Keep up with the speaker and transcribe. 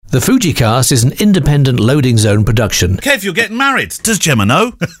The FujiCast is an independent Loading Zone production. Kev, you're getting married. Does Gemma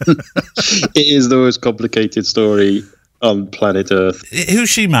know? It is the most complicated story on planet Earth. Who's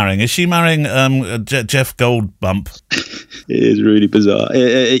she marrying? Is she marrying Jeff Goldbump? It is really bizarre.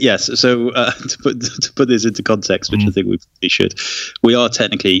 Yes. So to put this into context, which I think we should, we are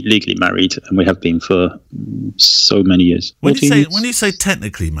technically legally married, and we have been for so many years. When you say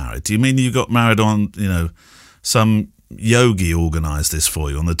technically married, do you mean you got married on some yogi organised this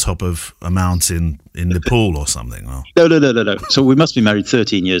for you on the top of a mountain in Nepal or something? Or? No. So we must be married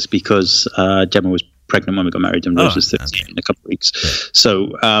 13 years because Gemma was pregnant when we got married and Rose was 13 in a couple of weeks. Yeah.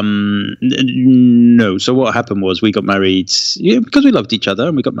 So, no. So what happened was we got married because we loved each other,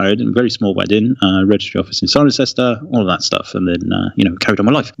 and we got married in a very small wedding, registry office in Cirencester, all of that stuff, and then, carried on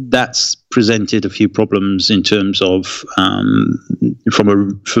my life. That's presented a few problems in terms of, from a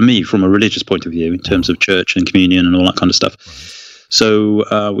religious point of view, in terms of church and communion and all that kind of stuff. Right.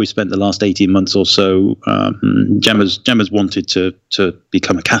 So we spent the last 18 months or so. Gemma's wanted to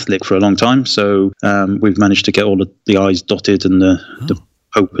become a Catholic for a long time. So we've managed to get all of the I's dotted, and the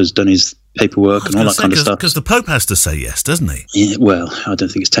Pope has done his paperwork and all that kind of stuff. Because the Pope has to say yes, doesn't he? Yeah, well, I don't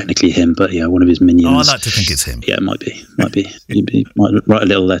think it's technically him, but yeah, one of his minions. Oh, I like to think it's him. Yeah, it might be. You might write a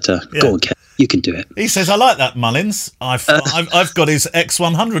little letter. Yeah. Go on, Kev. You can do it. He says, I like that, Mullins. I've got his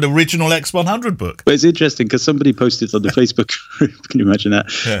X100, original X100 book. But it's interesting because somebody posted on the Facebook group. Can you imagine that?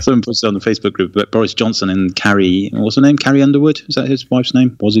 Yeah. Someone posted on the Facebook group about Boris Johnson and Carrie, what's her name? Carrie Underwood? Is that his wife's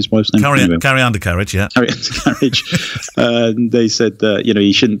name? Was his wife's name? Carrie Undercarriage, yeah. Carrie Undercarriage. They said that,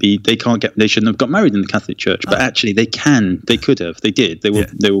 he shouldn't have got married in the Catholic Church, but actually they could have. They did. They were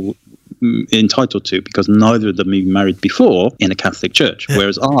entitled to, because neither of them even married before in a Catholic church,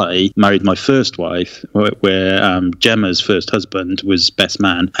 whereas I married my first wife, where Gemma's first husband was best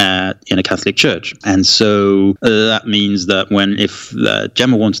man in a Catholic church. And so that means that if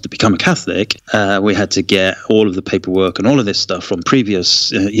Gemma wanted to become a Catholic, we had to get all of the paperwork and all of this stuff from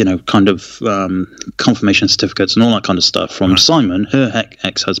previous confirmation certificates and all that kind of stuff from Simon, her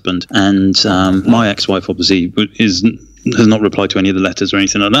ex-husband, and my ex-wife obviously has not replied to any of the letters or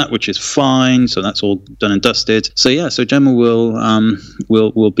anything like that, which is fine. So that's all done and dusted. So yeah, so Gemma will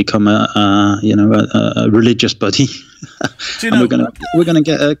become a religious buddy. And we're gonna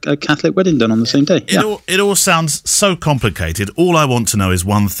get a Catholic wedding done on the same day. It all sounds so complicated. All I want to know is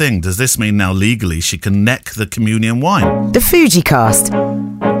one thing: does this mean now legally she can neck the communion wine? The FujiCast.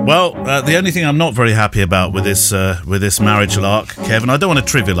 Well, the only thing I'm not very happy about with this marriage lark, Kev, and I don't want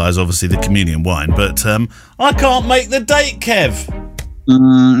to trivialise obviously the communion wine, but I can't make the date, Kev.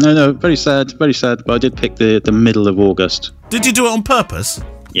 No, very sad, but I did pick the middle of August. Did you do it on purpose?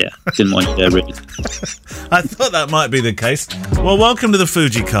 Yeah, didn't want you there, really. I thought that might be the case. Well, welcome to the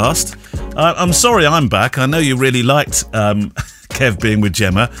FujiCast. I'm sorry I'm back. I know you really liked Kev being with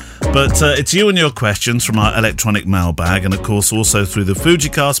Gemma, but it's you and your questions from our electronic mailbag, and of course also through the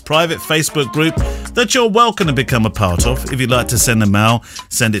FujiCast private Facebook group that you're welcome to become a part of. If you'd like to send a mail,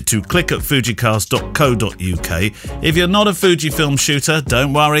 send it to click@fujicast.co.uk. If you're not a Fujifilm shooter,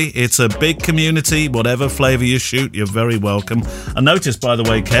 don't worry, it's a big community. Whatever flavour you shoot, you're very welcome. I noticed, by the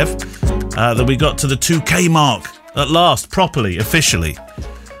way, Kev, that we got to the 2K mark at last, properly, officially.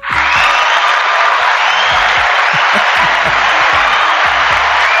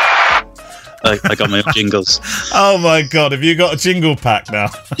 I got my own jingles. Oh my God, have you got a jingle pack now?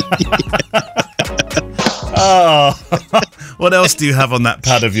 Oh, what else do you have on that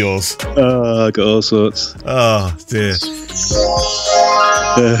pad of yours? I got all sorts. Oh dear.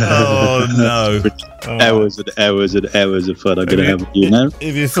 Oh no. Hours and hours and hours of fun I'm going to have with you now.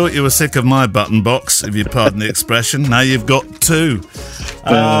 If you thought you were sick of my button box, if you pardon the expression, now you've got two.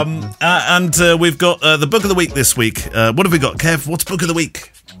 And we've got the book of the week this week. What have we got, Kev? What's book of the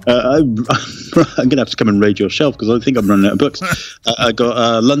week? I'm going to have to come and raid your shelf because I think I'm running out of books. I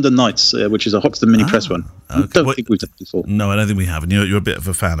got London Nights, which is a Hoxton Mini Press one. Okay. Don't think we've done it before. No, I don't think we have. And you're a bit of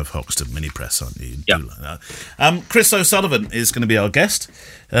a fan of Hoxton Mini Press, aren't you? You do like that. Chris O'Sullivan is going to be our guest.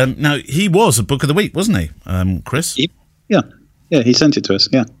 Now, he was a book of the week, wasn't he, Chris? Yeah, he sent it to us,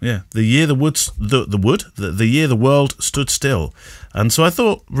 yeah. Yeah, the year the year the world stood still. And so I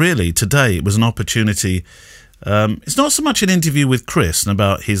thought, really, today it was an opportunity. It's not so much an interview with Chris and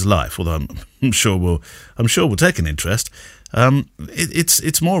about his life, although I'm sure we'll take an interest.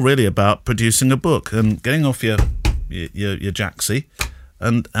 It's more really about producing a book and getting off your jacksie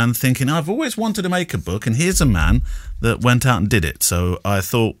and thinking, I've always wanted to make a book, and here's a man that went out and did it. So I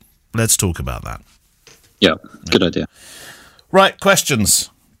thought, let's talk about that. Yeah, good idea. Right, questions.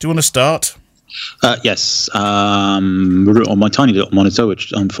 Do you want to start? Yes. On my tiny little monitor,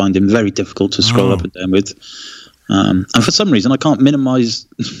 which I'm finding very difficult to scroll up and down with. And for some reason, I can't minimize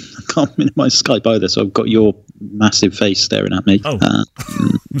Skype either. So I've got your massive face staring at me. Oh,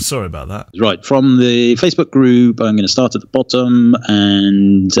 I'm sorry about that. Right, from the Facebook group, I'm going to start at the bottom,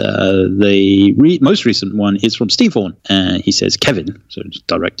 and the most recent one is from Steve Horn. He says, Kevin, so it's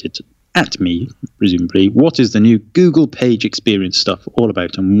directed at me, presumably, what is the new Google page experience stuff all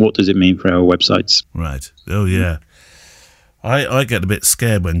about, and what does it mean for our websites? Right. Oh, yeah. I get a bit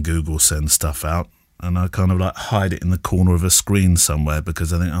scared when Google sends stuff out, and I kind of like hide it in the corner of a screen somewhere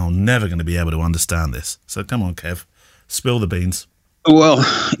because I think, I'm never going to be able to understand this. So come on, Kev, spill the beans. Well,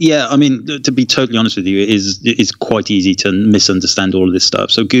 yeah, I mean, to be totally honest with you, it is quite easy to misunderstand all of this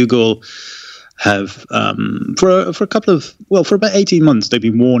stuff. So Google have, for about 18 months, they've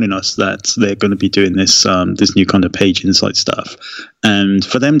been warning us that they're going to be doing this new kind of page insight stuff. And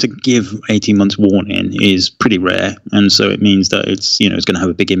for them to give 18 months warning is pretty rare. And so it means that it's going to have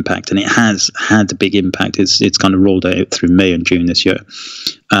a big impact. And it has had a big impact. It's kind of rolled out through May and June this year.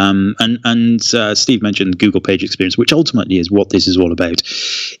 And Steve mentioned Google Page Experience, which ultimately is what this is all about.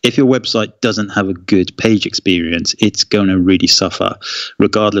 If your website doesn't have a good page experience, it's going to really suffer,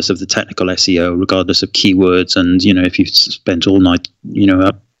 regardless of the technical SEO, regardless of keywords. And, if you've spent all night,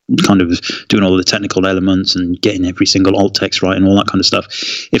 kind of doing all the technical elements and getting every single alt text right and all that kind of stuff.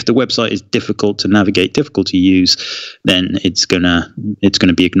 If the website is difficult to navigate, difficult to use, then it's gonna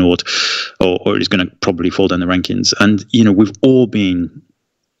be ignored, or it's gonna probably fall down the rankings. And we've all been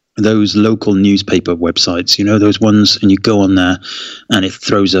those local newspaper websites, those ones, and you go on there and it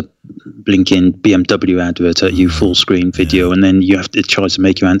throws a blinking BMW advert at you, full screen video, and then it tries to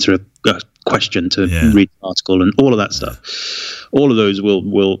make you answer a question to read the article and all of that stuff. All of those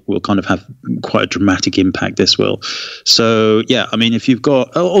will kind of have quite a dramatic impact. This will. So yeah, I mean, if you've got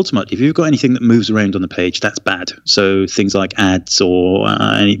anything that moves around on the page, that's bad. So things like ads or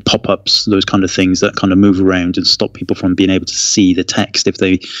any pop-ups, those kind of things that kind of move around and stop people from being able to see the text if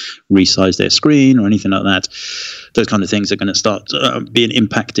they resize their screen or anything like that. Those kind of things are going to start being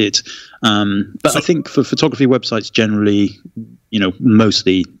impacted. But I think for photography websites generally,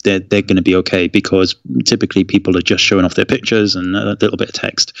 mostly they're going to be okay, because typically people are just showing off their pictures and a little bit of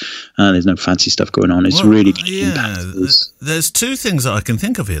text. There's no fancy stuff going on. It's really There's two things that I can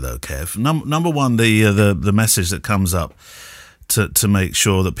think of here, though, Kev. Number one, the message that comes up to make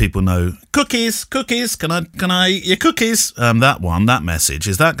sure that people know cookies. Can I eat your cookies? That message,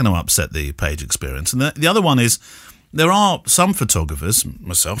 is that going to upset the page experience? And the other one is, there are some photographers,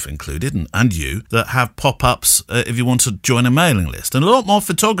 myself included, and you, that have pop-ups if you want to join a mailing list. And a lot more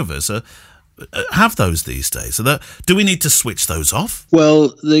photographers have those these days. So do we need to switch those off? Well,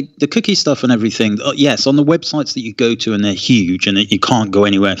 the cookie stuff and everything, yes, on the websites that you go to, and they're huge, and you can't go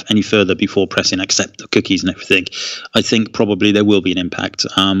anywhere any further before pressing accept the cookies and everything, I think probably there will be an impact.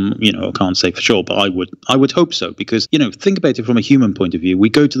 I can't say for sure, but I would hope so, because think about it from a human point of view. We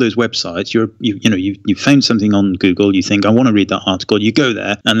go to those websites. You found something on Google. You think, I want to read that article. You go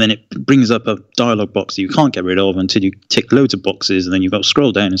there, and then it brings up a dialog box that you can't get rid of until you tick loads of boxes, and then you've got to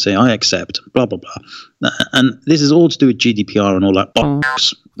scroll down and say, I accept. Blah, blah, blah. And this is all to do with GDPR and all that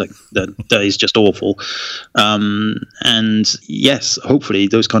box. That is just awful. And yes, hopefully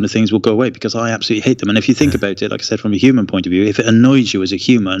those kind of things will go away, because I absolutely hate them. And if you think about it, like I said, from a human point of view, if it annoys you as a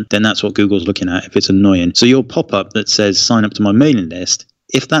human, then that's what Google's looking at, if it's annoying. So your pop-up that says sign up to my mailing list,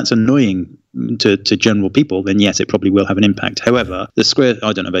 if that's annoying to general people, then yes, it probably will have an impact. However, I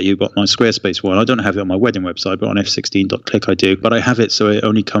don't know about you, but my Squarespace one, I don't have it on my wedding website, but on f16.click I do. But I have it so it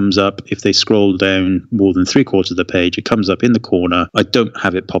only comes up if they scroll down more than 3/4 of the page. It comes up in the corner. I don't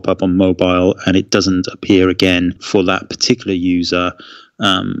have it pop up on mobile, and it doesn't appear again for that particular user.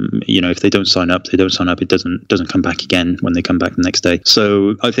 If they don't sign up, they don't sign up. It doesn't come back again when they come back the next day.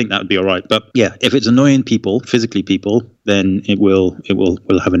 So I think that would be all right. But yeah, if it's annoying people, physically people, then it will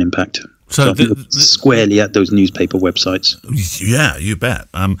have an impact. So squarely at those newspaper websites. Yeah, you bet.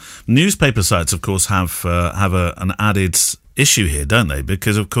 Newspaper sites, of course, have an added issue here, don't they?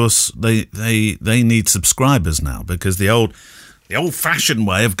 Because of course they need subscribers now. Because the old-fashioned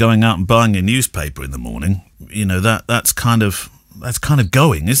way of going out and buying a newspaper in the morning, that's kind of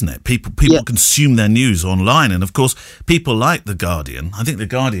going, isn't it? People consume their news online, and of course, people like The Guardian. I think The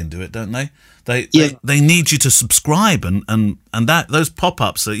Guardian do it, don't they? They need you to subscribe, and that those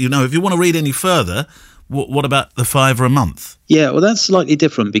pop-ups that if you want to read any further, what about the $5 a month? Yeah, well, that's slightly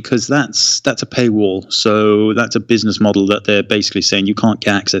different, because that's a paywall. So that's a business model that they're basically saying you can't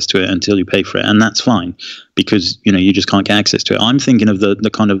get access to it until you pay for it, and that's fine, because you just can't get access to it. I'm thinking of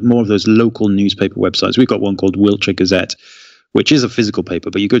the kind of more of those local newspaper websites. We've got one called Wiltshire Gazette, which is a physical paper,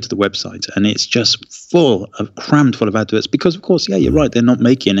 but you go to the website and it's just crammed full of adverts, because of course, yeah, you're right, they're not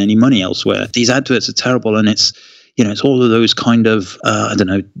making any money elsewhere. These adverts are terrible, and it's it's all of those kind of, I don't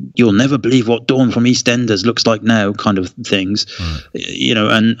know, you'll never believe what Dawn from EastEnders looks like now kind of things,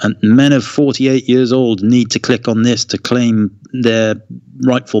 and men of 48 years old need to click on this to claim their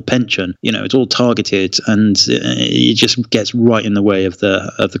rightful pension. It's all targeted, and it just gets right in the way of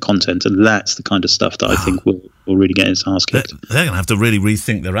the content, and that's the kind of stuff that I think will really get its ass kicked. They're going to have to really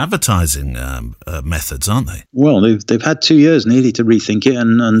rethink their advertising methods, aren't they? Well, they've had 2 years nearly to rethink it,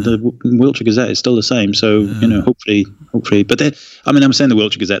 and the Wiltshire Gazette is still the same. So hopefully, but I'm saying the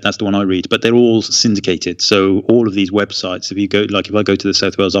Wiltshire Gazette, that's the one I read, but they're all syndicated. So all of these websites, if I go to the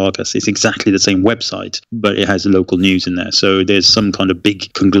South Wales Argus, it's exactly the same website, but it has local news in there. So there's some kind of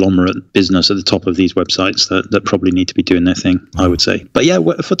big conglomerate business at the top of these websites that probably need to be doing their thing, I would say. But yeah,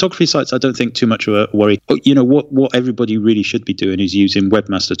 photography sites, I don't think too much of a worry. What everybody really should be doing is using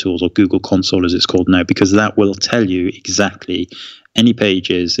Webmaster Tools, or Google Console as it's called now, because that will tell you exactly any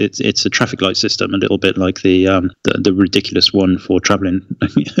pages. It's a traffic light system, a little bit like the ridiculous one for traveling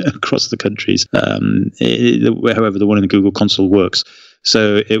across the countries. However, the one in the Google Console works.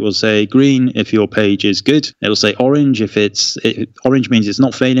 So it will say green if your page is good. It will say orange if orange means it's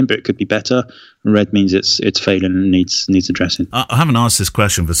not failing, but it could be better. Red means it's failing and needs addressing. I haven't asked this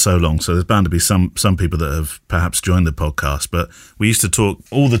question for so long, so there's bound to be some people that have perhaps joined the podcast. But we used to talk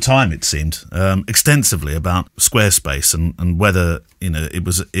all the time, it seemed, extensively about Squarespace and whether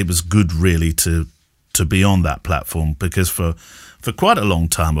it was good really to be on that platform, because for quite a long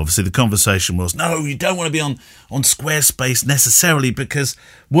time, obviously, the conversation was, no, you don't want to be on Squarespace necessarily, because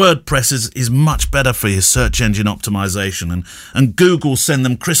WordPress is much better for your search engine optimization, and Google send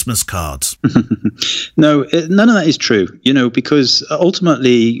them Christmas cards. No, none of that is true, because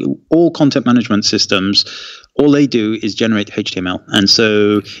ultimately all content management systems, all they do is generate HTML. And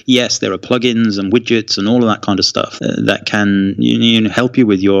so, yes, there are plugins and widgets and all of that kind of stuff that can help you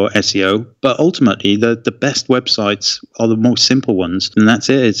with your SEO. But ultimately, the best websites are the most simple ones. And that's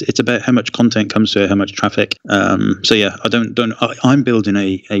it. It's about how much content comes to it, how much traffic. So, yeah, I'm building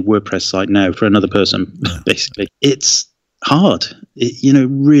a WordPress site now for another person, basically. It's hard. It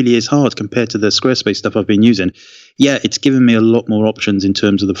really is hard compared to the Squarespace stuff I've been using. Yeah, it's given me a lot more options in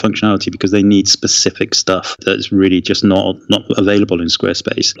terms of the functionality, because they need specific stuff that's really just not available in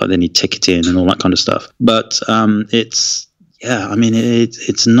Squarespace. Like they need ticketing and all that kind of stuff. But it's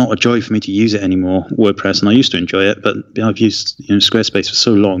not a joy for me to use it anymore, WordPress, and I used to enjoy it, but I've used Squarespace for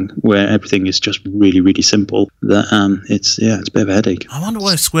so long, where everything is just really, really simple that it's a bit of a headache. I wonder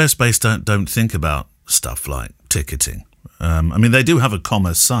why Squarespace don't think about stuff like ticketing. They do have a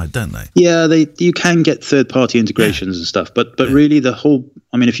commerce side, don't they? Yeah, you can get third-party integrations and stuff, but really the whole,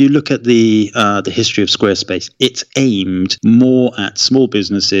 if you look at the history of Squarespace, it's aimed more at small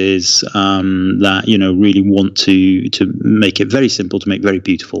businesses that really want to make it very simple, to make very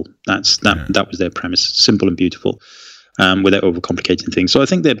beautiful. That was their premise: simple and beautiful. Without overcomplicating things. So I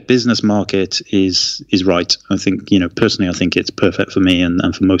think their business market is right. I think, personally, I think it's perfect for me and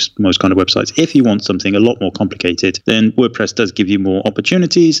for most kind of websites. If you want something a lot more complicated, then WordPress does give you more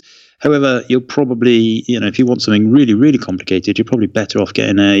opportunities. However, you'll probably, if you want something really, really complicated, you're probably better off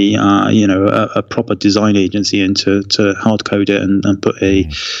getting a proper design agency in to hard code it and put a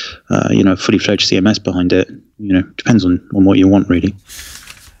fully fledged CMS behind it. Depends on what you want, really.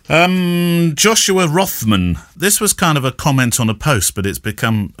 Joshua Rothman, this was kind of a comment on a post, but it's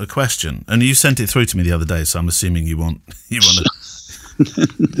become a question, and you sent it through to me the other day, so I'm assuming you want to...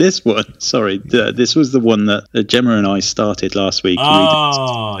 This one, sorry, this was the one that Gemma and I started last week.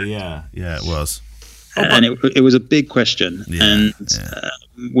 Yeah, it was. And it was a big question,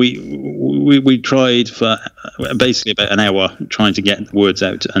 we tried for basically about an hour trying to get the words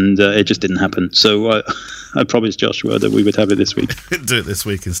out, and it just didn't happen. So I promised Joshua that we would have it this week. Do it this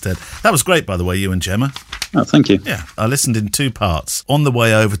week instead. That was great, by the way, you and Gemma. Oh, thank you. Yeah, I listened in 2 parts: on the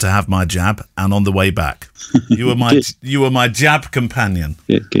way over to have my jab, and on the way back. You were my jab companion.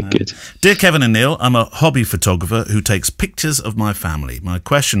 Good. Dear Kevin and Neil, I'm a hobby photographer who takes pictures of my family. My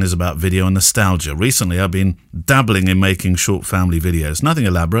question is about video and nostalgia. Recently, I've been dabbling in making short family videos. Nothing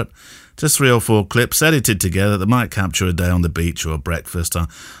elaborate, just 3 or 4 clips edited together that might capture a day on the beach or a breakfast.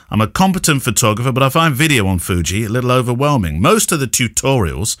 I'm a competent photographer, but I find video on Fuji a little overwhelming. Most of the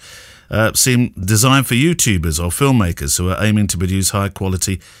tutorials seem designed for YouTubers or filmmakers who are aiming to produce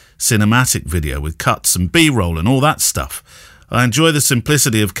high-quality cinematic video with cuts and B-roll and all that stuff. I enjoy the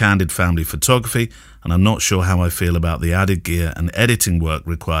simplicity of candid family photography, and I'm not sure how I feel about the added gear and editing work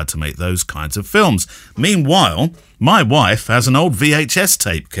required to make those kinds of films. Meanwhile, my wife has an old VHS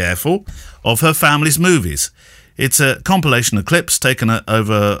tape, careful, of her family's movies. It's a compilation of clips taken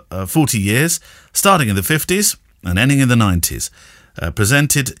over 40 years, starting in the 50s and ending in the 90s.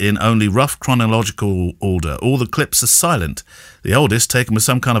 presented in only rough chronological order. All the clips are silent. The oldest taken with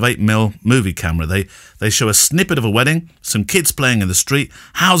some kind of 8mm movie camera. They show a snippet of a wedding, some kids playing in the street,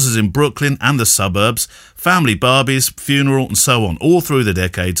 houses in Brooklyn and the suburbs, family Barbies, funeral and so on, all through the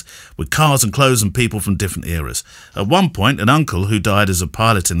decades, with cars and clothes and people from different eras. At one point, an uncle who died as a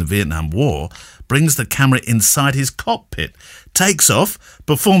pilot in the Vietnam War brings the camera inside his cockpit, takes off,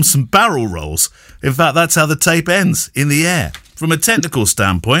 performs some barrel rolls. In fact, that's how the tape ends, in the air. From a technical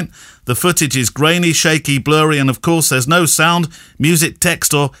standpoint, the footage is grainy, shaky, blurry, and of course there's no sound, music,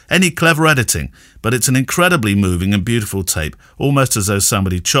 text, or any clever editing. But it's an incredibly moving and beautiful tape, almost as though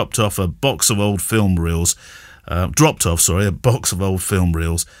somebody dropped off a box of old film reels at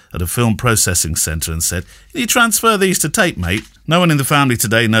a film processing centre and said, "Can you transfer these to tape, mate?" No one in the family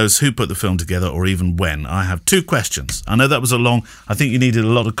today knows who put the film together or even when. I have 2 questions. I know that was I think you needed a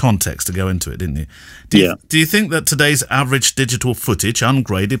lot of context to go into it, didn't you? Do you think that today's average digital footage,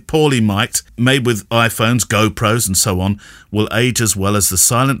 ungraded, poorly mic'd, made with iPhones, GoPros and so on, will age as well as the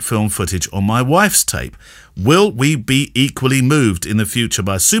silent film footage on my wife's tape? Will we be equally moved in the future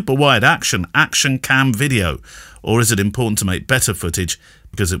by super wide action cam video? Or is it important to make better footage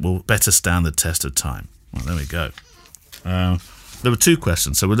because it will better stand the test of time? Well, there we go. There were 2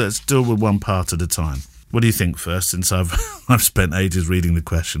 questions, so let's deal with one part at a time. What do you think first, since I've spent ages reading the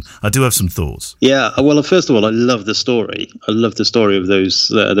question? I do have some thoughts. Yeah, well, first of all, I love the story. I love the story of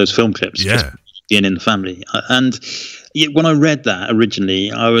those film clips. Yeah. Just being in the family. And when I read that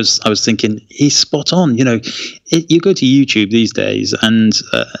originally, I was thinking, he's spot on. You go to YouTube these days, and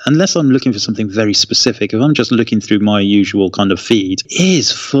unless I'm looking for something very specific, if I'm just looking through my usual kind of feed, it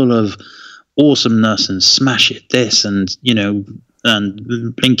is full of awesomeness and smash it this and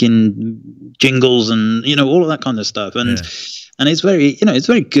blinking jingles and all of that kind of stuff. And it's very it's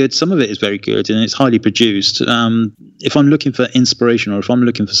very good. Some of it is very good and it's highly produced. If I'm looking for inspiration or if I'm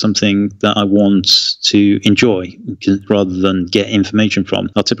looking for something that I want to enjoy rather than get information from,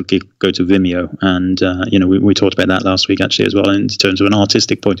 I'll typically go to Vimeo. And we talked about that last week actually as well. In terms of an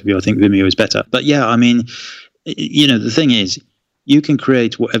artistic point of view, I think Vimeo is better. But yeah, I mean, the thing is, you can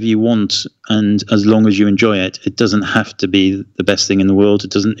create whatever you want, and as long as you enjoy it, it doesn't have to be the best thing in the world.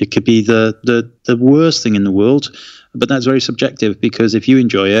 It could be the worst thing in the world, but that's very subjective, because if you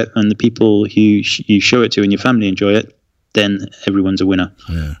enjoy it and the people who you show it to and your family enjoy it, then everyone's a winner.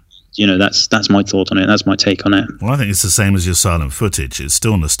 Yeah. That's my thought on it. That's my take on it. Well, I think it's the same as your silent footage. It's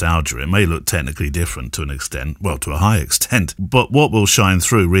still nostalgia. It may look technically different to a high extent, but what will shine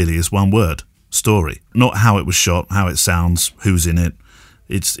through really is one word: story. Not how it was shot, how it sounds, who's in it.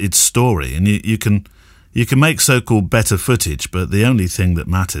 It's story. And you can make so-called better footage, but the only thing that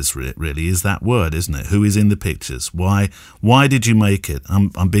matters really is that word, isn't it? Who is in the pictures? Why did you make it?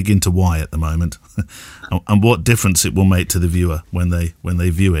 I'm big into why at the moment. And what difference it will make to the viewer when they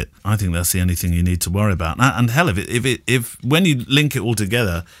view it. I think that's the only thing you need to worry about. And hell, if when you link it all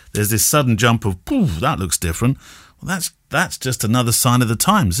together, there's this sudden jump of, poof, that looks different. Well, that's just another sign of the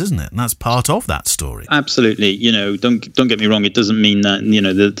times, isn't it? And that's part of that story. Absolutely. Don't get me wrong. It doesn't mean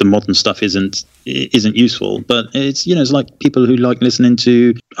that the modern stuff isn't useful, but it's it's like people who like listening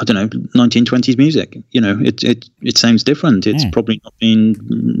to 1920s music. It sounds different. It's probably not been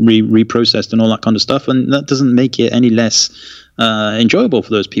reprocessed and all that kind of stuff, and that doesn't make it any less enjoyable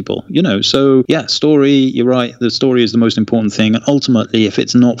for those people. So yeah, story. You're right. The story is the most important thing, and ultimately, if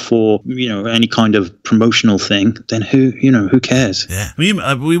it's not for any kind of promotional thing, then who cares? Yeah,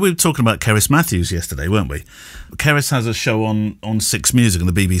 we were talking about Cerys Matthews yesterday, weren't we? Cerys has a show on 6 Music on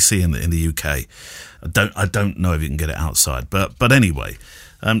the BBC in the UK. I don't know if you can get it outside, but anyway.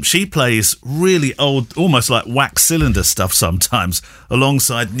 She plays really old, almost like wax cylinder stuff sometimes,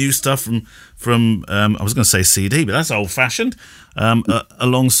 alongside new stuff from I was going to say CD, but that's old-fashioned,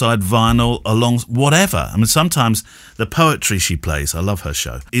 alongside vinyl, whatever. I mean, sometimes the poetry she plays, I love her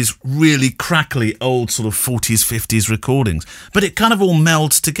show, is really crackly old sort of 40s, 50s recordings, but it kind of all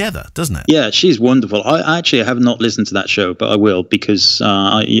melds together, doesn't it? Yeah, she's wonderful. I actually have not listened to that show, but I will, because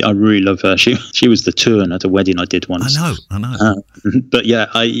I really love her. She was the turn at a wedding I did once. I know. But yeah,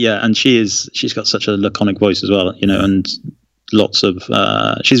 and she's got such a laconic voice as well, and lots of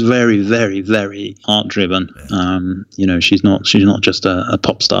she's very, very, very art driven. Yeah. She's not just a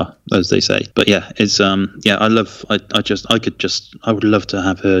pop star, as they say. But yeah, it's I would love to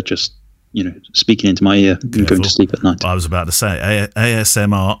have her just speaking into my ear and going to sleep at night. I was about to say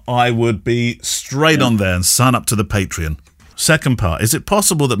ASMR. I would be straight on there and sign up to the Patreon. Second part, is it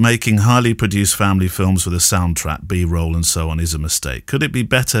possible that making highly produced family films with a soundtrack, B-roll and so on is a mistake? Could it be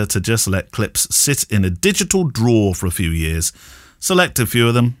better to just let clips sit in a digital drawer for a few years select a few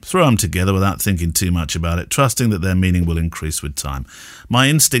of them, throw them together without thinking too much about it, trusting that their meaning will increase with time. My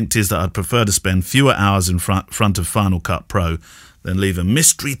instinct is that I'd prefer to spend fewer hours in front of Final Cut Pro than leave a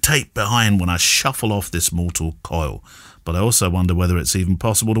mystery tape behind when I shuffle off this mortal coil. But I also wonder whether it's even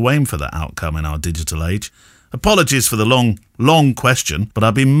possible to aim for that outcome in our digital age. Apologies for the long question, but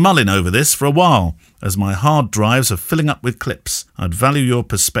I've been mulling over this for a while, as my hard drives are filling up with clips. I'd value your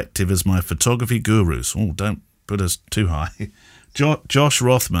perspective as my photography gurus. Oh, don't put us too high. Josh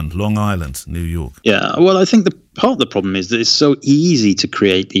Rothman, Long Island, New York. Yeah, well, I think the part of the problem is that it's so easy to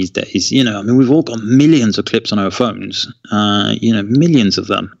create these days. We've all got millions of clips on our phones, millions of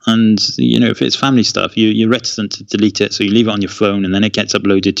them. And, if it's family stuff, you're reticent to delete it. So you leave it on your phone and then it gets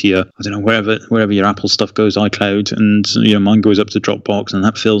uploaded to your, wherever your Apple stuff goes, iCloud. And, mine goes up to Dropbox and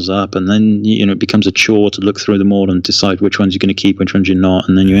that fills up. And then, it becomes a chore to look through them all and decide which ones you're going to keep, which ones you're not.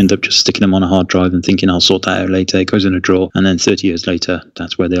 And then you end up just sticking them on a hard drive and thinking, I'll sort that out later. It goes in a drawer. And then 30 years later,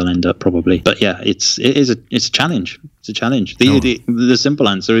 that's where they'll end up probably. But yeah, it's a challenge. It's a challenge. The simple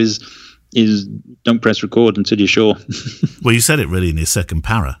answer is don't press record until you're sure. Well, you said it really in your second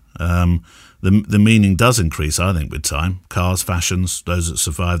para. The meaning does increase, I think, with time. Cars, fashions, those that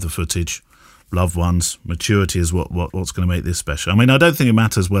survive the footage, loved ones, maturity is what's going to make this special. I mean, I don't think it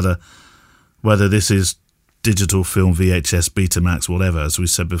matters whether this is digital film, VHS, Betamax, whatever, as we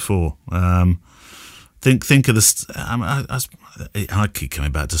said before. Think of this. I keep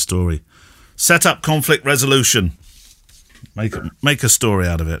coming back to story. Set up conflict resolution. Make a story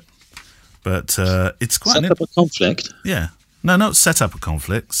out of it. But it's quite... Set up a conflict? Yeah. No, not set up a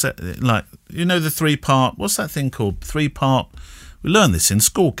conflict. The 3-part... What's that thing called? 3-part... We learned this in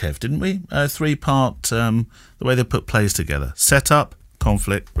school, Kev, didn't we? 3-part... the way they put plays together. Set up,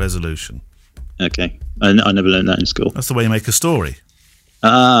 conflict, resolution. Okay. I never learned that in school. That's the way you make a story.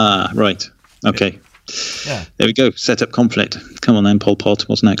 Ah, right. Okay. Yeah. There we go. Set up conflict. Come on then, Pol Pot.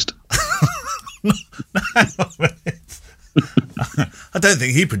 What's next? I don't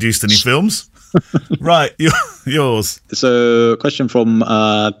think he produced any films. Right, yours. So, a question from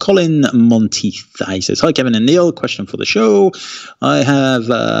Colin Monteith. He says, "Hi Kevin and Neil, question for the show. I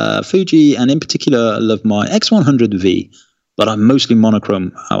have Fuji and in particular love my X100V. But I'm mostly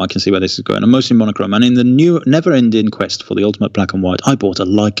monochrome. Oh, I can see where this is going. I'm mostly monochrome. And in the new never-ending quest for the ultimate black and white, I bought a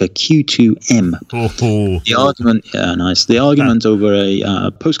Leica Q2M. The argument, nice. The argument over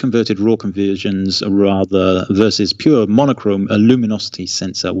a post-converted RAW conversions versus pure monochrome luminosity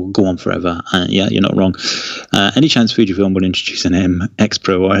sensor will go on forever. Yeah, you're not wrong. Any chance Fujifilm will introduce an M, X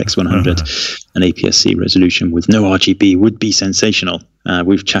Pro or X100, an APS-C resolution with no RGB would be sensational.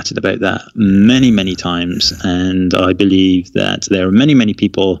 We've chatted about that many, many times, and I believe that there are many, many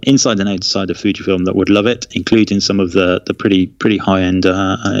people inside and outside of Fujifilm that would love it, including some of the pretty high-end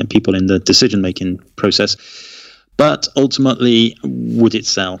people in the decision-making process. But ultimately, would it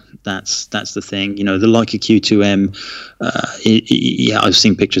sell? That's the thing. The Leica Q2M, I've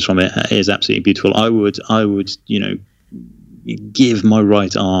seen pictures from it. It is absolutely beautiful. I would, give my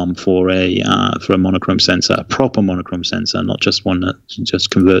right arm for a monochrome sensor, a proper monochrome sensor, not just one that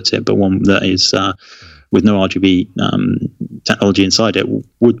just converts it, but one that is with no RGB technology inside it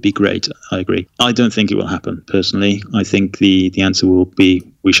would be great. I agree. I don't think it will happen personally. I think the answer will be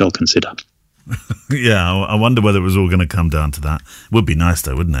we shall consider. Yeah, I wonder whether it was all going to come down to that. Would be nice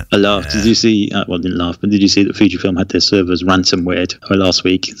though, wouldn't it? I laughed. Yeah. Did you see? Didn't laugh, but did you see that Fujifilm had their servers ransomwared last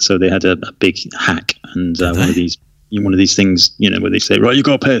week? So they had a big hack, and one of these things, where they say, right, you've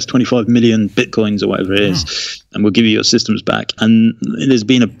got to pay us 25 million bitcoins or whatever it is, and we'll give you your systems back. And there's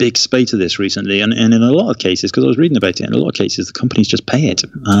been a big spate of this recently. And in a lot of cases, because I was reading about it, in a lot of cases, the companies just pay it.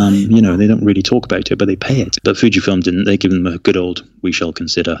 They don't really talk about it, but they pay it. But Fujifilm didn't. They give them a good old, we shall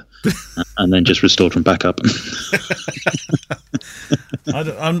consider, and then just restored from backup.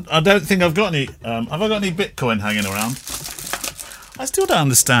 I don't think I've got any. Have I got any Bitcoin hanging around? I still don't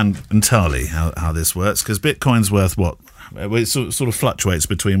understand entirely how this works, because Bitcoin's worth what? It sort of fluctuates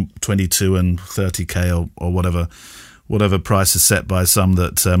between 22 and 30k or whatever price is set by some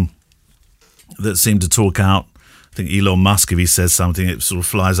that seem to talk out. I think Elon Musk, if he says something, it sort of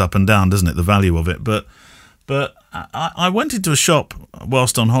flies up and down, doesn't it? The value of it. But I went into a shop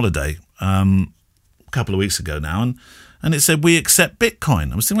whilst on holiday a couple of weeks ago now, and it said we accept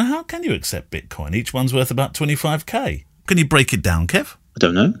Bitcoin. I was thinking, well, how can you accept Bitcoin? Each one's worth about 25k. Can you break it down, Kev? I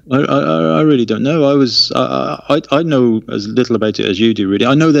don't know. I really don't know. I know as little about it as you do, really.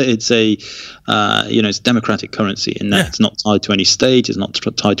 I know that it's it's democratic currency in that it's not tied to any state, it's not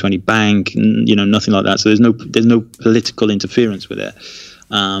tied to any bank, nothing like that. So there's no political interference with it.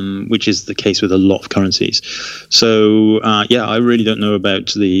 which is the case with a lot of currencies. So, I really don't know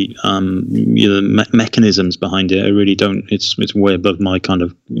about the mechanisms behind it. I really don't. It's way above my kind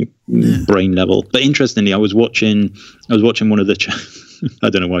of brain level. But interestingly, I was watching one of the.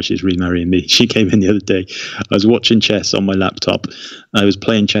 I don't know why she's remarrying me. She came in the other day. I was watching chess on my laptop. I was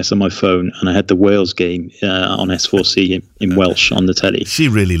playing chess on my phone, and I had the Wales game on S4C in Welsh on the telly. She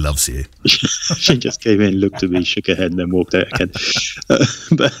really loves you. She just came in, looked at me, shook her head, and then walked out again.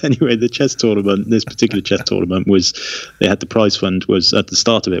 But anyway, the chess tournament, this particular chess tournament they had the prize fund was, at the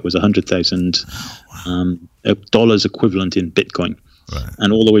start of it, was $100,000 equivalent in Bitcoin. Right.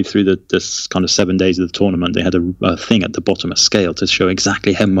 And all the way through this kind of 7 days of the tournament, they had a thing at the bottom, a scale to show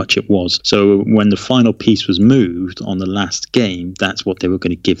exactly how much it was. So when the final piece was moved on the last game, that's what they were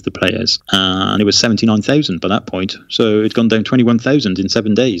going to give the players. And it was 79,000 by that point. So it'd gone down 21,000 in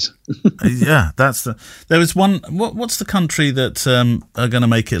 7 days. Yeah, there was one. What's the country that are going to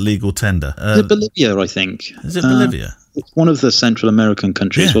make it legal tender? Is it Bolivia, I think? Is it Bolivia? It's one of the Central American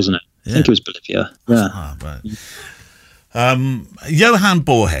countries, wasn't it? I think it was Bolivia. Yeah. Ah, right. Johan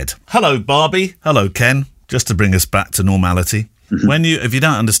Borhead. Hello, Barbie. Hello, Ken. Just to bring us back to normality. Mm-hmm. If you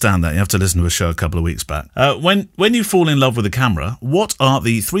don't understand that, you have to listen to a show a couple of weeks back. When you fall in love with a camera, what are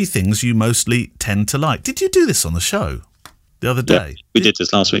the 3 things you mostly tend to like? Did you do this on the show the other day? Yeah, we did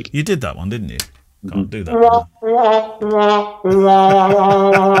this last week. You did that one, didn't you? Can't do that. Oh,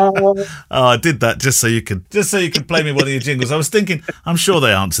 I did that just so you could play me one of your jingles. I was thinking, I'm sure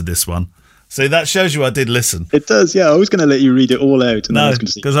they answered this one. So that shows you I did listen. It does, yeah. I was going to let you read it all out. And no,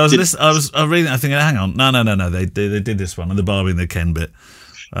 because I was reading. I think, hang on, no. They did this one, and the Barbie and the Ken bit.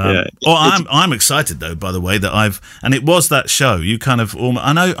 I'm excited though. By the way, and it was that show. You kind of,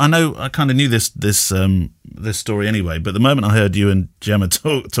 I kind of knew this story anyway. But the moment I heard you and Gemma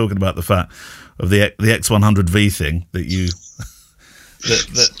talking about the fact of the X100V thing that you.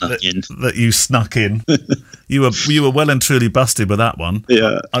 That you snuck in. You were well and truly busted with that one.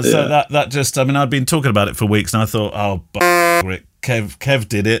 Yeah. So that just, I'd been talking about it for weeks, and I thought, it. Kev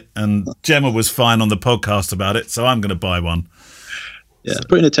did it, and Gemma was fine on the podcast about it, so I'm going to buy one. Yeah,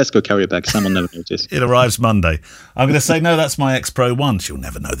 put in a Tesco carrier bag. Sam will never notice. It arrives Monday. I'm going to say, no, that's my X Pro 1. She'll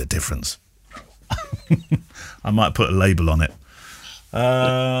never know the difference. I might put a label on it.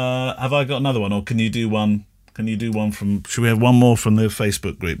 Have I got another one, or can you do one? Should we have one more from the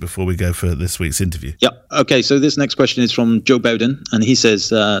Facebook group before we go for this week's interview? Yeah. Okay, so this next question is from Joe Bowden, and he says,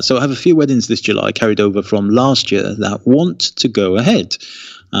 so I have a few weddings this July carried over from last year that want to go ahead.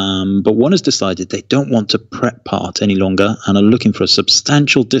 But one has decided they don't want to prep part any longer and are looking for a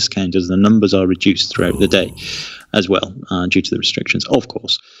substantial discount as the numbers are reduced throughout the day as well, due to the restrictions, of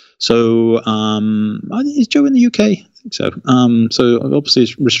course. So is Joe in the UK? I think so. So obviously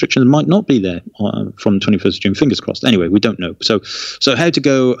restrictions might not be there from 21st of June. Fingers crossed. Anyway, we don't know. So how to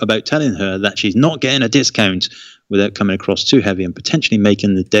go about telling her that she's not getting a discount without coming across too heavy and potentially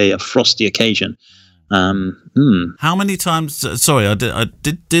making the day a frosty occasion. How many times? Sorry, I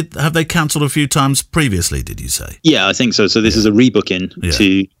did. Have they cancelled a few times previously? Did you say? Yeah, I think so. So this is a rebooking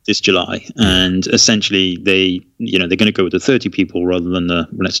to this July, and essentially they're going to go with the 30 people rather than the,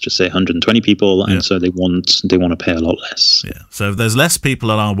 let's just say, 120 people, and so they want to pay a lot less. Yeah. So if there's less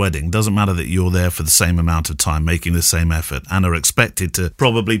people at our wedding, doesn't matter that you're there for the same amount of time, making the same effort, and are expected to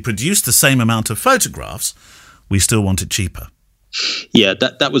probably produce the same amount of photographs. We still want it cheaper. Yeah,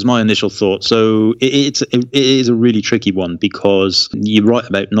 that was my initial thought. So it is a really tricky one because you're right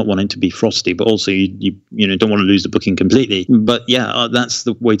about not wanting to be frosty, but also you don't want to lose the booking completely. But yeah, that's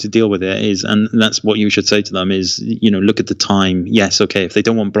the way to deal with it and that's what you should say to them is, look at the time. Yes, okay, if they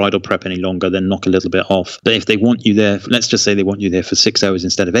don't want bridal prep any longer, then knock a little bit off. But if they want you there, let's just say they want you there for 6 hours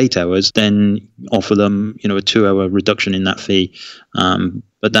instead of 8 hours, then offer them, a 2-hour reduction in that fee.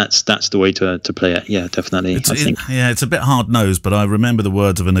 But that's the way to play it. Yeah, definitely. It's a bit hard-nosed, but I remember the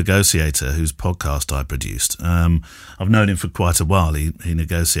words of a negotiator whose podcast I produced. I've known him for quite a while. He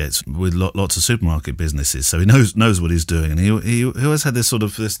negotiates with lots of supermarket businesses, so he knows what he's doing. And he always had this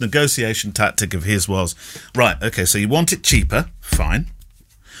negotiation tactic of his was, right, okay, so you want it cheaper, fine.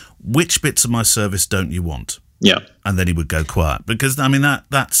 Which bits of my service don't you want? Yeah. And then he would go quiet. Because,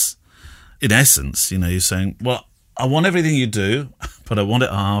 that's, in essence, you're saying, well, I want everything you do, but I want it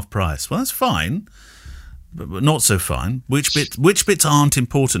at half price. Well, that's fine, but not so fine. Which bits aren't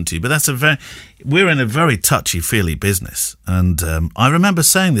important to you? But we're in a very touchy-feely business. And I remember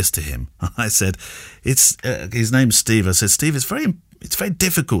saying this to him. I said, his name's Steve. I said, Steve, it's very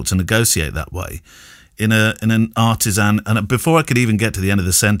difficult to negotiate that way in an artisan. And before I could even get to the end of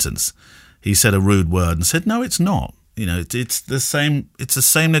the sentence, he said a rude word and said, no, it's not. It's the same. It's the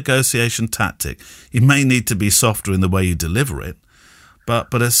same negotiation tactic. You may need to be softer in the way you deliver it,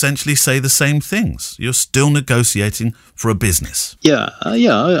 but essentially say the same things. You're still negotiating for a business. Yeah,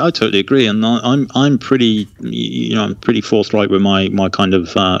 I totally agree, and I'm pretty, I'm pretty forthright with my kind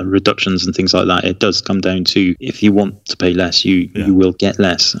of reductions and things like that. It does come down to, if you want to pay less, you will get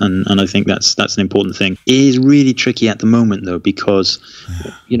less, and I think that's an important thing. It is really tricky at the moment though, because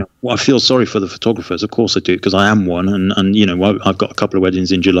I feel sorry for the photographers. Of course I do, because I am one, and I've got a couple of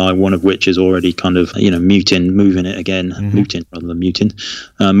weddings in July, one of which is already kind of moving it again, moving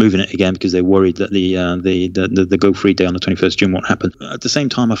it again, because they're worried that the go free day on the 21st June won't happen. At the same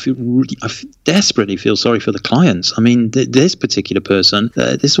time, I desperately feel sorry for the clients. I mean, this particular person,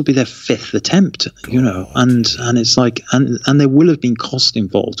 this will be their 5th attempt, and it's like, and there will have been cost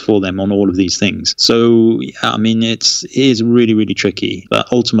involved for them on all of these things. So I mean, it is really, really tricky, but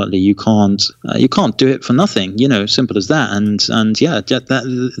ultimately you can't do it for nothing, simple as that. And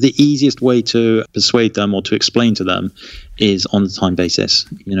the easiest way to persuade them or to explain to them is on the time basis.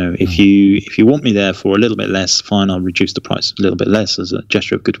 If you want me there for a little bit less, fine, I'll reduce the price a little bit less as a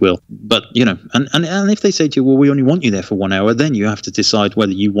gesture of goodwill. But and if they say to you, well, we only want you there for 1 hour, then you have to decide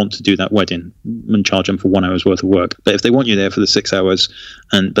whether you want to do that wedding and charge them for 1 hour's worth of work. But if they want you there for the 6 hours,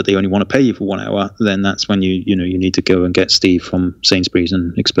 but they only want to pay you for 1 hour, then that's when you need to go and get Steve from Sainsbury's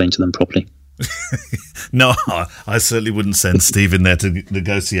and explain to them properly. No, I certainly wouldn't send Steve in there to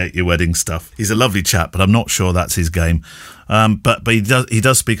negotiate your wedding stuff. He's a lovely chap, but I'm not sure that's his game. But he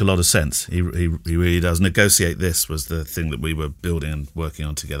does speak a lot of sense. He really does. Negotiate this was the thing that we were building and working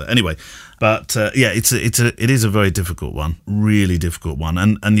on together. Anyway, but it is a very difficult one, really difficult one.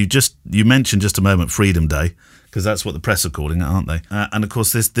 And you mentioned just a moment Freedom Day, because that's what the press are calling it, aren't they? And of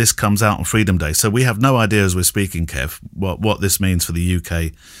course, this comes out on Freedom Day, so we have no idea as we're speaking, Kev, what this means for the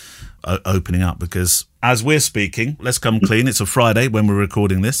UK opening up, because as we're speaking, let's come clean, it's a Friday when we're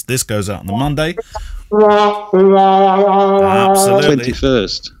recording this. This goes out on the Monday. Absolutely.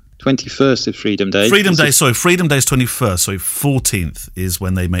 21st is Freedom Day. Freedom Day is 21st. So 14th is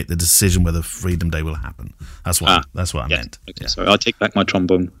when they make the decision whether Freedom Day will happen. That's what I meant. Okay, sorry, I'll take back my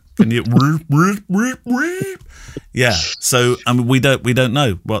trombone. Can you? Yeah. So we don't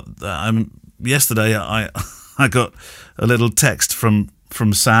know what. Yesterday I got a little text from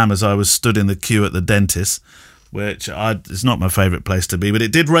Sam as I was stood in the queue at the dentist, which is not my favourite place to be, but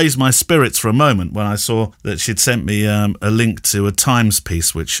it did raise my spirits for a moment when I saw that she'd sent me a link to a Times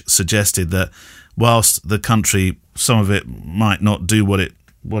piece which suggested that whilst the country, some of it might not do what it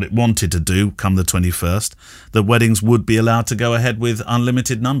wanted to do come the 21st, the weddings would be allowed to go ahead with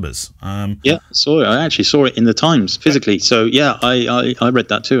unlimited numbers. I actually saw it in the Times physically. So yeah, I read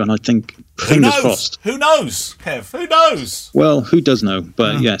that too, and I think fingers crossed. Who knows, Kev? Who knows? Well, who does know?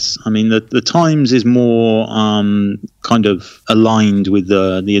 But yes, I mean the Times is more kind of aligned with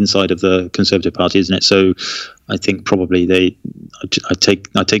the inside of the Conservative Party, isn't it? So I think probably I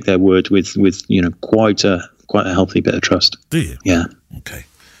take their word with quite a healthy bit of trust. Do you? Yeah. Okay.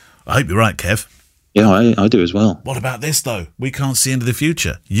 I hope you're right, Kev. Yeah, I do as well. What about this, though? We can't see into the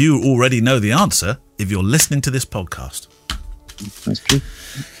future. You already know the answer if you're listening to this podcast. That's true.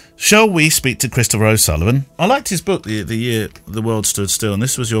 Shall we speak to Christopher O'Sullivan? I liked his book, The Year the World Stood Still, and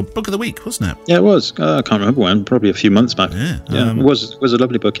this was your book of the week, wasn't it? Yeah, it was. I can't remember when, probably a few months back. Yeah. It was a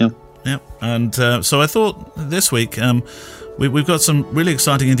lovely book, yeah. Yeah, and so I thought this week... We've got some really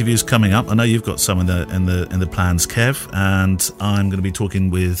exciting interviews coming up. I know you've got some in the plans, Kev, and I'm going to be talking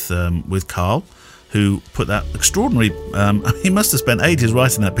with Carl, who put that extraordinary. He must have spent ages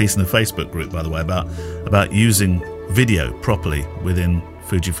writing that piece in the Facebook group, by the way, about using video properly within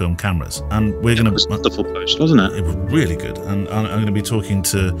Fujifilm cameras. And we're going to. It was a wonderful post, wasn't it? It was really good, and I'm going to be talking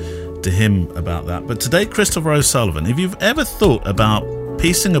to him about that. But today, Christopher O'Sullivan, if you've ever thought about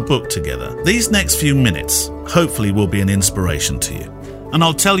piecing a book together, these next few minutes hopefully will be an inspiration to you. And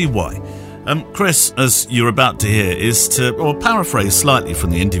I'll tell you why. Chris, as you're about to hear, is to, or paraphrase slightly from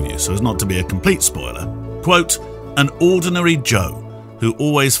the interview so as not to be a complete spoiler, quote, an ordinary Joe who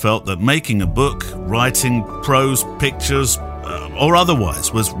always felt that making a book, writing prose, pictures, or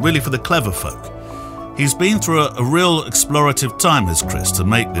otherwise was really for the clever folk. He's been through a real explorative time, has Chris, to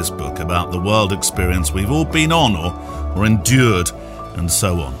make this book about the world experience we've all been on or endured, and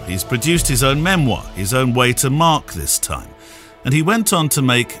so on. He's produced his own memoir, his own way to mark this time. And he went on to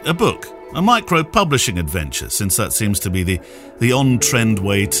make a book, a micro-publishing adventure, since that seems to be the on-trend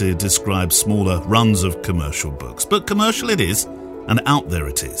way to describe smaller runs of commercial books. But commercial it is, and out there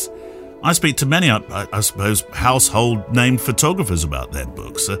it is. I speak to many, I suppose, household-named photographers about their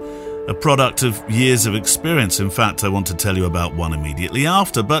books, a product of years of experience. In fact, I want to tell you about one immediately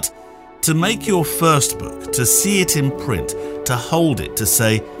after, but to make your first book, to see it in print, to hold it, to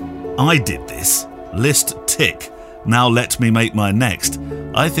say, I did this, list tick, Now Let Me Make My Next,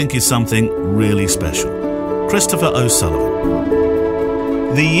 I think is something really special. Christopher O'Sullivan.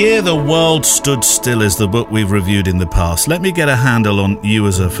 The Year the World Stood Still is the book we've reviewed in the past. Let me get a handle on you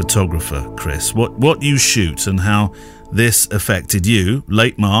as a photographer, Chris. What you shoot and how this affected you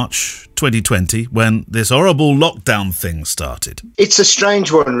late March 2020 when this horrible lockdown thing started. It's a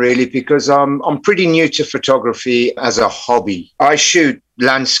strange one, really, because I'm pretty new to photography as a hobby. I shoot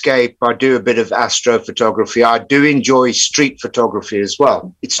landscape. I do a bit of astrophotography. I do enjoy street photography as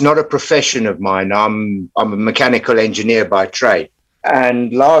well. It's not a profession of mine. I'm a mechanical engineer by trade.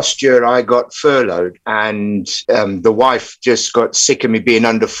 And last year I got furloughed, and the wife just got sick of me being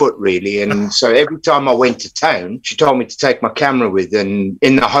underfoot, really. And so every time I went to town, she told me to take my camera with, and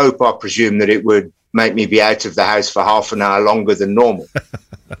in the hope, I presume, that it would make me be out of the house for half an hour longer than normal.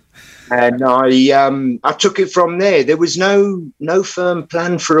 And I took it from there. There was no firm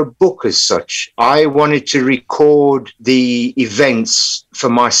plan for a book as such. I wanted to record the events for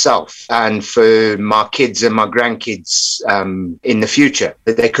myself and for my kids and my grandkids in the future,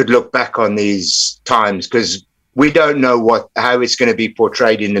 that they could look back on these times, because we don't know how it's going to be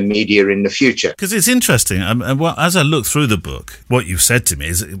portrayed in the media in the future. Because it's interesting. As I look through the book, what you've said to me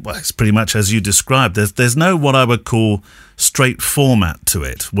is it's pretty much as you described. There's no what I would call straight format to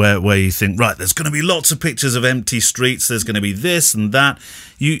it, where you think, right, there's going to be lots of pictures of empty streets, there's going to be this and that.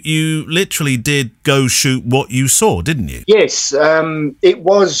 You literally did go shoot what you saw, didn't you? Yes, it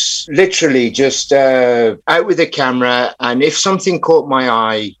was literally just out with the camera, and if something caught my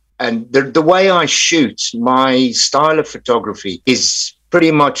eye, and the way I shoot, my style of photography is pretty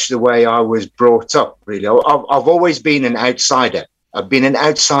much the way I was brought up, really. I've always been an outsider. I've been an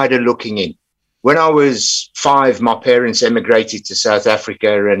outsider looking in. When I was 5, my parents emigrated to South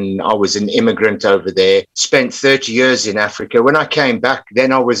Africa, and I was an immigrant over there, spent 30 years in Africa. When I came back,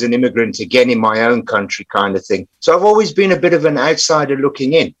 then I was an immigrant again in my own country, kind of thing. So I've always been a bit of an outsider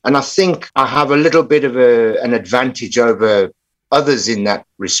looking in. And I think I have a little bit of an advantage over others in that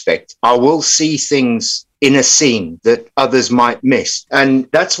respect. I will see things in a scene that others might miss. And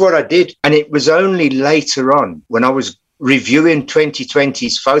that's what I did. And it was only later on, when I was reviewing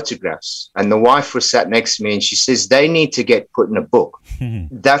 2020's photographs, and the wife was sat next to me, and she says, they need to get put in a book.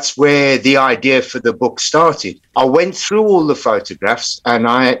 That's where the idea for the book started. I went through all the photographs, and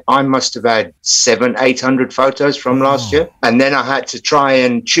I must have had 700-800 photos from last year. And then I had to try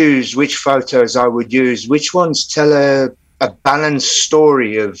and choose which photos I would use, which ones tell a balanced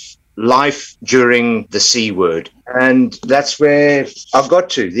story of life during the C word. And that's where I got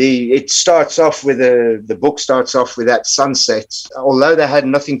to. It starts off with the book starts off with that sunset. Although they had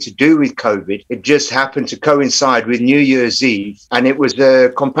nothing to do with COVID, it just happened to coincide with New Year's Eve. And it was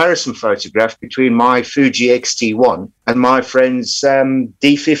a comparison photograph between my Fuji X-T1 and my friend's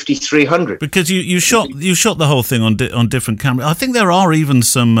D50-300. Because you shot the whole thing on different cameras. I think there are even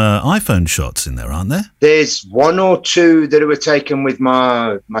some iPhone shots in there, aren't there? There's 1 or 2 that were taken with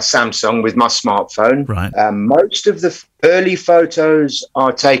my Samsung, with my smartphone. Right. Most of the early photos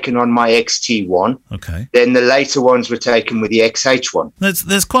are taken on my X-T1. Okay. Then the later ones were taken with the XH1.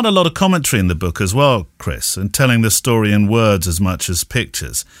 There's quite a lot of commentary in the book as well, Chris, and telling the story in words as much as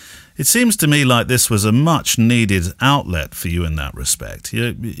pictures. It seems to me like this was a much needed outlet for you in that respect.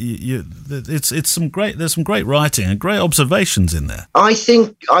 There's some great writing and great observations in there. I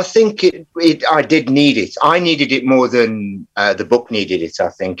think I did need it. I needed it more than the book needed it, I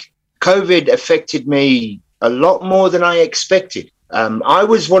think. COVID affected me a lot more than I expected. I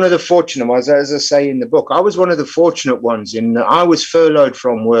was one of the fortunate ones, as I say in the book. I was one of the fortunate ones in that I was furloughed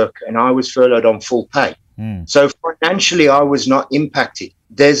from work, and I was furloughed on full pay. So financially, I was not impacted.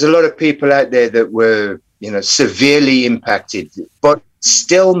 There's a lot of people out there that were, severely impacted, but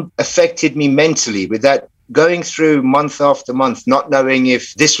still affected me mentally with that going through month after month, not knowing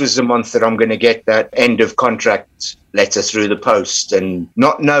if this was the month that I'm going to get that end of contract letter through the post, and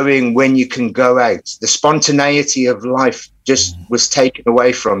not knowing when you can go out. The spontaneity of life just was taken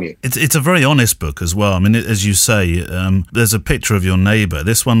away from you. It's a very honest book as well. I mean, as you say, there's a picture of your neighbour.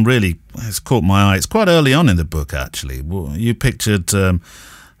 This one really has caught my eye. It's quite early on in the book, actually. You pictured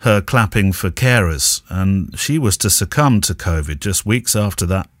her clapping for carers, and she was to succumb to COVID just weeks after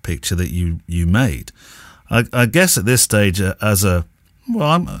that picture that you made. I guess at this stage, I'm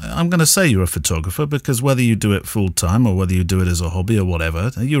going to say you're a photographer, because whether you do it full time or whether you do it as a hobby or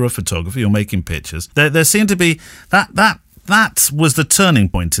whatever, you're a photographer. You're making pictures. There seemed to be that was the turning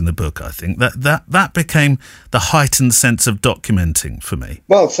point in the book. I think that became the heightened sense of documenting for me.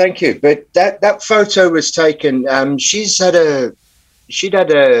 Well, thank you. But that photo was taken. She'd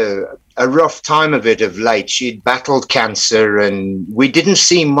had a a rough time of it of late. She'd battled cancer and we didn't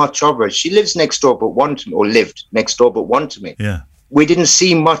see much of her. She lives next door but one to me, or lived next door but one to me. Yeah. We didn't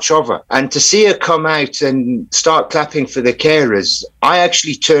see much of her. And to see her come out and start clapping for the carers, I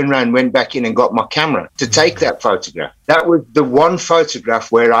actually turned around, went back in and got my camera to take that photograph. That was the one photograph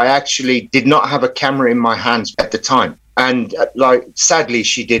where I actually did not have a camera in my hands at the time. And sadly,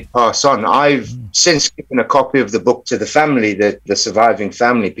 she did pass on. I've since given a copy of the book to the family, the surviving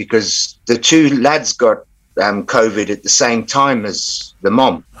family, because the two lads got COVID at the same time as the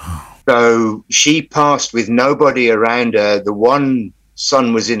mom. So she passed with nobody around her. The one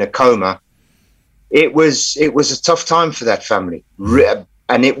son was in a coma. It was a tough time for that family.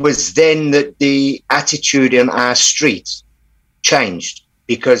 And it was then that the attitude in our street changed,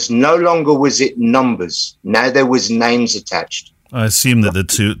 because no longer was it numbers. Now there was names attached. I assume that the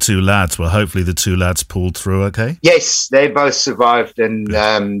two lads, hopefully the two lads pulled through okay? Yes, they both survived and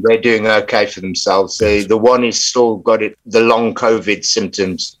they're doing okay for themselves. The one is still got the long COVID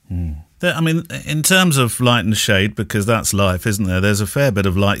symptoms. I mean, in terms of light and shade, because that's life, isn't there? There's a fair bit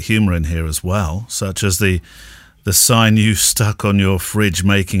of light humour in here as well, such as the sign you stuck on your fridge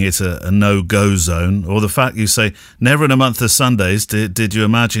making it a no-go zone, or the fact you say, never in a month of Sundays did you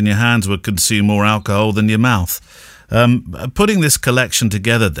imagine your hands would consume more alcohol than your mouth. Putting this collection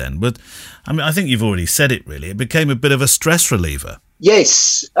together then, but I mean, I think you've already said it really, it became a bit of a stress reliever.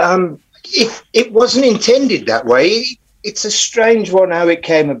 Yes, it wasn't intended that way. It's a strange one how it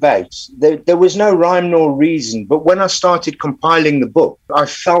came about. There was no rhyme nor reason, but when I started compiling the book, I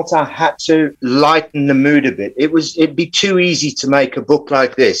felt I had to lighten the mood a bit. It'd be too easy to make a book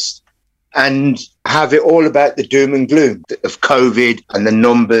like this and have it all about the doom and gloom of COVID and the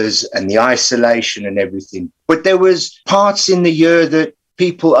numbers and the isolation and everything. But there was parts in the year that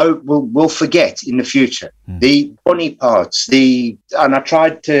people will forget in the future. The funny parts, and I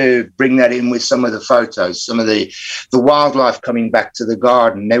tried to bring that in with some of the photos, some of the wildlife coming back to the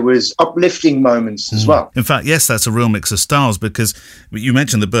garden. There was uplifting moments as well. In fact, yes, that's a real mix of styles, because you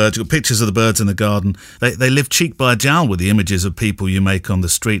mentioned the birds, you've got pictures of the birds in the garden. They live cheek by jowl with the images of people you make on the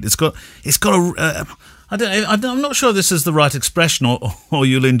street. It's got a I'm not sure this is the right expression, or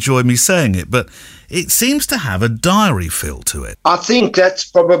you'll enjoy me saying it, but it seems to have a diary feel to it. I think that's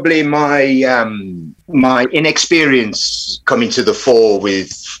probably my inexperience coming to the fore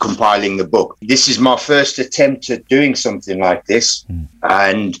with compiling the book. This is my first attempt at doing something like this,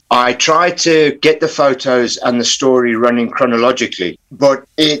 and I tried to get the photos and the story running chronologically, but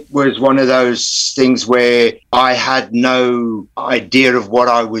it was one of those things where I had no idea of what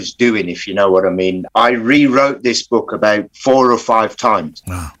I was doing, if you know what I mean. I rewrote this book about 4 or 5 times.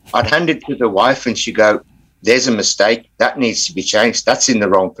 Wow. I'd hand it to the wife and she'd go, there's a mistake, that needs to be changed, that's in the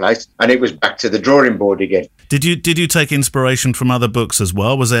wrong place. And it was back to the drawing board again. Did you take inspiration from other books as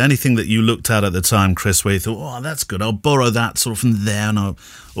well? Was there anything that you looked at the time, Chris, where you thought, oh, that's good, I'll borrow that sort of from there?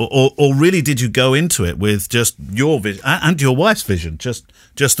 Or really did you go into it with just your vision and your wife's vision, just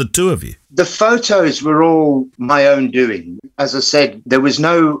the two of you? The photos were all my own doing. As I said, there was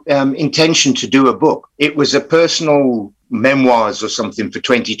no intention to do a book. It was a personal memoirs or something for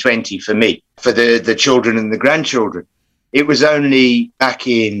 2020 for me, for the children and the grandchildren. It was only back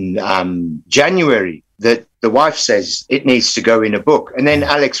in January that the wife says it needs to go in a book. And then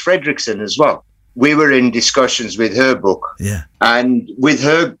Alex Fredrickson as well. We were in discussions with her book. Yeah. And with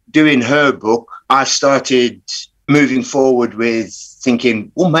her doing her book, I started moving forward with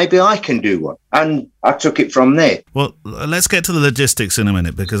thinking, well, maybe I can do one. And I took it from there. Well, let's get to the logistics in a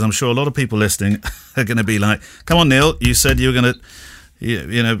minute, because I'm sure a lot of people listening are going to be like, come on, Neil, you said you were going to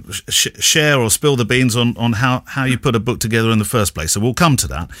share or spill the beans on how you put a book together in the first place. So we'll come to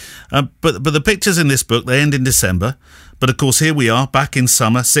that. But the pictures in this book, they end in December. But of course, here we are back in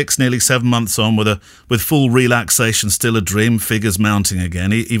summer, nearly 7 months on, with full relaxation still a dream, figures mounting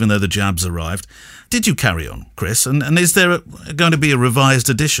again, even though the jabs arrived. Did you carry on, Chris? And is there going to be a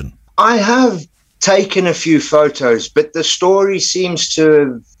revised edition? I have taken a few photos, but the story seems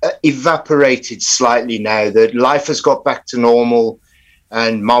to have evaporated slightly now that life has got back to normal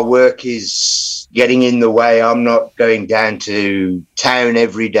and my work is getting in the way. I'm not going down to town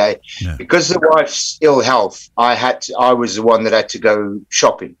every day. No. Because of the wife's ill health, I was the one that had to go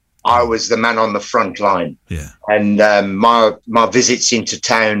shopping. I was the man on the front line. Yeah. And my visits into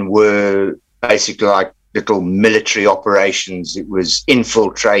town were basically like little military operations. It was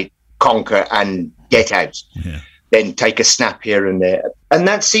infiltrate, conquer, and get out. Yeah. Then take a snap here and there. And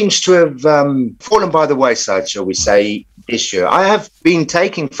that seems to have fallen by the wayside, shall we say, this year. I have been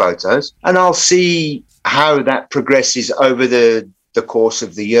taking photos, and I'll see how that progresses over the the course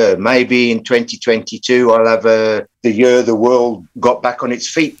of the year. Maybe in 2022, I'll have the year the world got back on its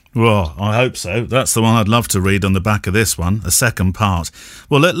feet. Well, I hope so. That's the one I'd love to read on the back of this one, a second part.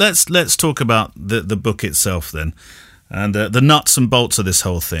 Well, let's talk about the book itself then, and the nuts and bolts of this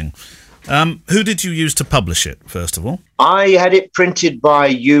whole thing. Who did you use to publish it, first of all? I had it printed by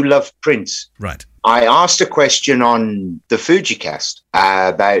You Love Prints. Right. I asked a question on the FujiCast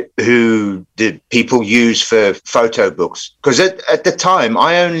about who did people use for photo books. Because at the time,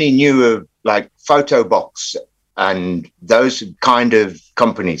 I only knew of like Photo Box and those kind of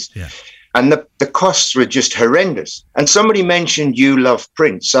companies. Yeah. And the costs were just horrendous. And somebody mentioned You Love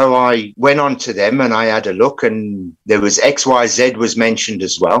Print. So I went on to them and I had a look, and there was XYZ was mentioned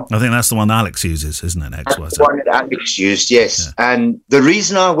as well. I think that's the one Alex uses, isn't it? XYZ. That's the one that Alex used, yes. Yeah. And the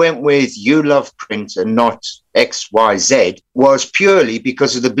reason I went with You Love Print and not XYZ was purely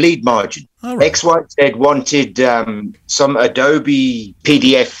because of the bleed margin. Oh, right. XYZ wanted some Adobe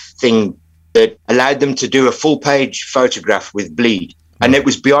PDF thing that allowed them to do a full-page photograph with bleed. And it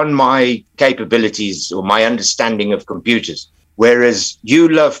was beyond my capabilities or my understanding of computers. Whereas You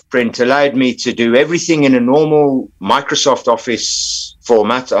Love Print allowed me to do everything in a normal Microsoft Office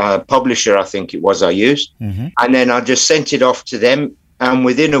format, Publisher, I think it was I used. Mm-hmm. And then I just sent it off to them. And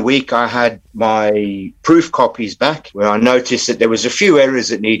within a week, I had my proof copies back, where I noticed that there was a few errors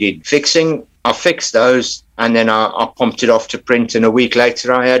that needed fixing. I fixed those, and then I pumped it off to print. And a week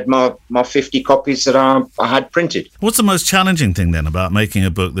later, I had my 50 copies that I had printed. What's the most challenging thing then about making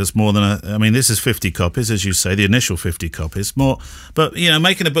a book that's more than this is 50 copies, as you say, the initial 50 copies, more. But,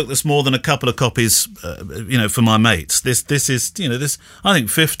 making a book that's more than a couple of copies, for my mates, this is, I think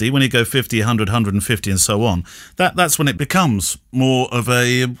 50, when you go 50, 100, 150 and so on, that's when it becomes more of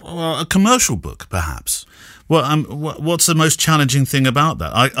a commercial book, perhaps. Well, what's the most challenging thing about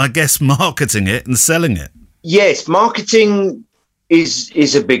that? I guess marketing it and selling it. Yes, marketing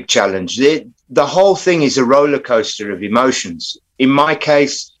is a big challenge. The whole thing is a roller coaster of emotions. In my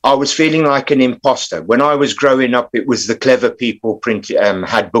case, I was feeling like an imposter. When I was growing up, it was the clever people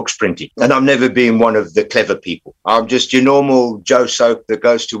had books printed. And I've never been one of the clever people. I'm just your normal Joe Soap that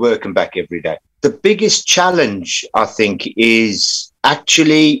goes to work and back every day. The biggest challenge, I think, is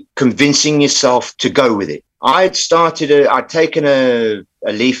actually convincing yourself to go with it. I'd taken a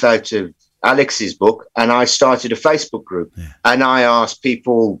leaf out of Alex's book, and I started a Facebook group. Yeah. And I asked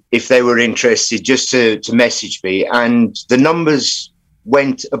people if they were interested just to message me, and the numbers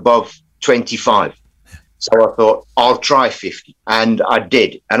went above 25. Yeah. So I thought, I'll try 50. And I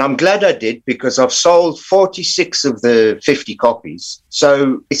did. And I'm glad I did, because I've sold 46 of the 50 copies.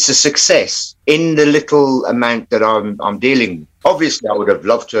 So it's a success in the little amount that I'm dealing with. Obviously, I would have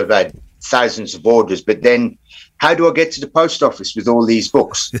loved to have had thousands of orders, but then how do I get to the post office with all these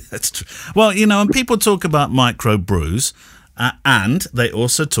books? That's true. Well, and people talk about micro brews, and they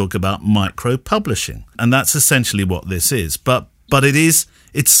also talk about micro publishing, and that's essentially what this is. But it's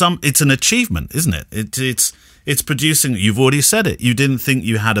an achievement, isn't it? It's producing. You've already said it. You didn't think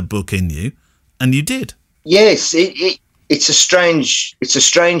you had a book in you, and you did. Yes, it's a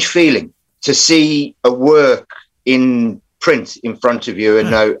strange feeling to see a work in print in front of you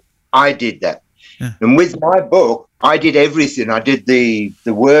and know I did that. Yeah. And with my book, I did everything. I did the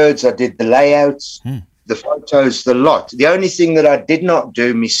words, I did the layouts, the photos, the lot. The only thing that I did not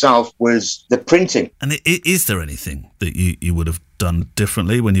do myself was the printing. And is there anything that you would have done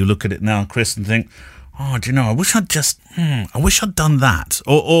differently when you look at it now, Chris, and think, I wish I'd done that?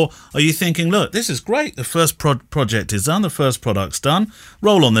 Or are you thinking, look, this is great. The first project is done. The first product's done.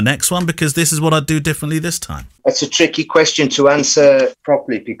 Roll on the next one, because this is what I'd do differently this time. That's a tricky question to answer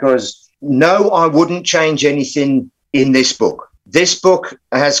properly, because no, I wouldn't change anything in this book. This book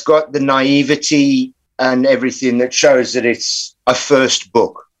has got the naivety and everything that shows that it's a first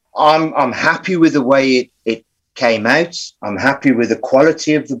book. I'm happy with the way it came out. I'm happy with the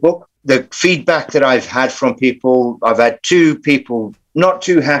quality of the book. The feedback that I've had from people, I've had 2 people not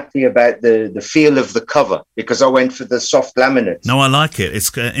too happy about the feel of the cover, because I went for the soft laminate. No, I like it.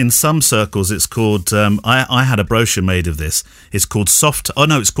 It's in some circles it's called, I had a brochure made of this. It's called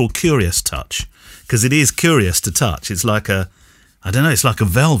it's called Curious Touch, because it is curious to touch. It's like it's like a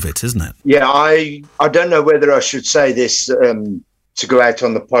velvet, isn't it? Yeah, I don't know whether I should say this to go out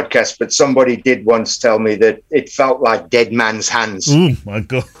on the podcast, but somebody did once tell me that it felt like dead man's hands. Oh my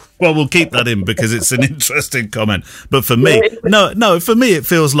God. Well, we'll keep that in because it's an interesting comment. But for me, for me, it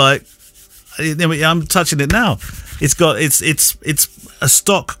feels like I'm touching it now. It's a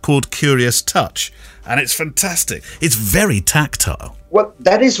stock called Curious Touch, and it's fantastic. It's very tactile. Well,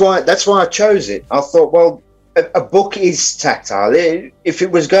 that's why I chose it. I thought, well, a book is tactile. If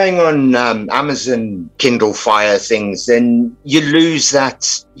it was going on Amazon Kindle Fire things, then you lose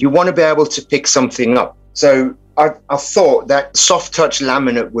that. You want to be able to pick something up. So I thought that soft touch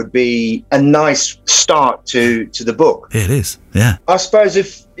laminate would be a nice start to the book. It is, yeah. I suppose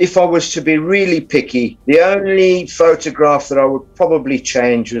if I was to be really picky, the only photograph that I would probably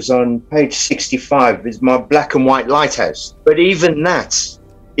change was on page 65, is my black and white lighthouse. But even that,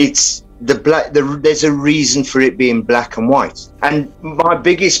 it's there's a reason for it being black and white. And my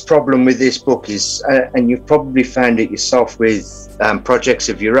biggest problem with this book is, and you've probably found it yourself with projects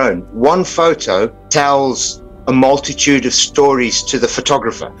of your own, one photo tells a multitude of stories to the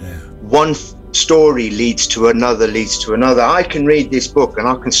photographer. Yeah. One story leads to another, I can read this book and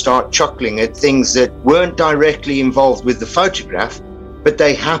I can start chuckling at things that weren't directly involved with the photograph, but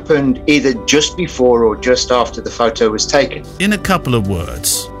they happened either just before or just after the photo was taken. In a couple of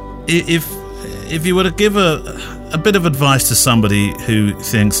words, if you were to give a bit of advice to somebody who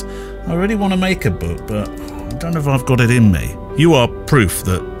thinks, I really want to make a book, but I don't know if I've got it in me. You are proof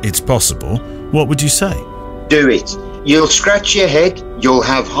that it's possible. What would you say? Do it. You'll scratch your head. You'll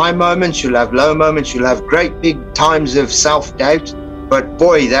have high moments. You'll have low moments. You'll have great big times of self-doubt. But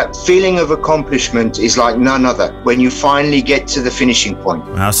boy, that feeling of accomplishment is like none other when you finally get to the finishing point.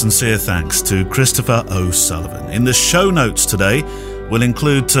 Our sincere thanks to Christopher O'Sullivan. In the show notes today, we'll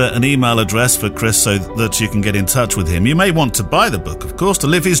include an email address for Chris so that you can get in touch with him. You may want to buy the book, of course, to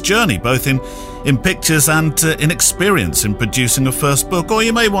live his journey, both in pictures and in experience in producing a first book, or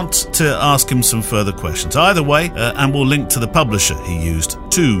you may want to ask him some further questions. Either way, and we'll link to the publisher he used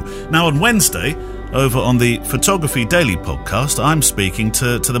too. Now, on Wednesday, over on the Photography Daily podcast, I'm speaking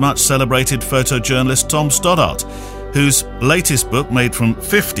to the much celebrated photojournalist Tom Stoddart, whose latest book, made from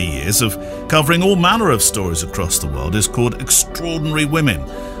 50 years of covering all manner of stories across the world, is called Extraordinary Women.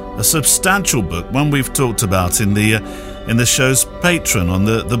 A substantial book, one we've talked about in the show's Patreon on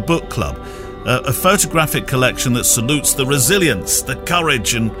the book club. A photographic collection that salutes the resilience, the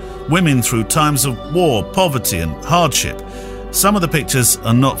courage and women through times of war, poverty and hardship. Some of the pictures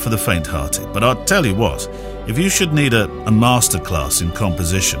are not for the faint-hearted, but I'll tell you what, if you should need a masterclass in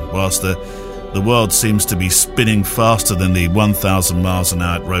composition whilst the world seems to be spinning faster than the 1,000 miles an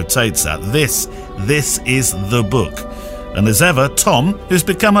hour it rotates at, this is the book. And as ever, Tom, who's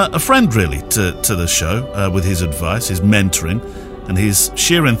become a friend really to the show with his advice, his mentoring, and his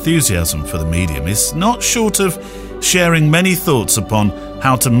sheer enthusiasm for the medium, is not short of sharing many thoughts upon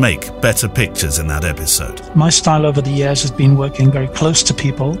how to make better pictures in that episode. My style over the years has been working very close to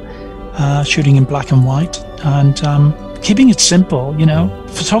people, shooting in black and white, and keeping it simple. You know,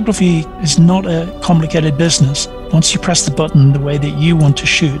 photography is not a complicated business. Once you press the button the way that you want to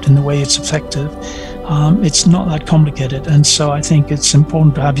shoot and the way it's effective, it's not that complicated. And so I think it's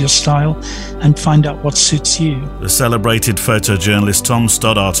important to have your style and find out what suits you. The celebrated photojournalist Tom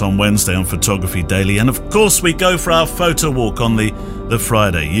Stoddart on Wednesday on Photography Daily. And of course we go for our photo walk on the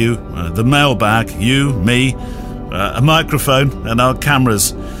Friday. You, the mailbag, you, me, a microphone and our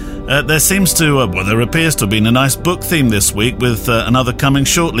cameras. There appears to have been a nice book theme this week, with another coming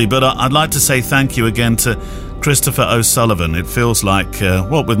shortly. But I'd like to say thank you again to Christopher O'Sullivan. It feels like,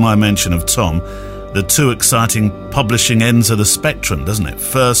 with my mention of Tom, the two exciting publishing ends of the spectrum, doesn't it?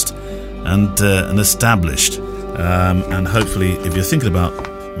 First and established. And hopefully, if you're thinking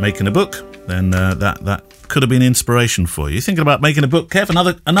about making a book, then that could have been inspiration for you. You thinking about making a book, Kev?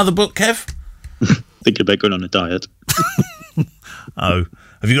 Another book, Kev? Thinking about going on a diet. Oh.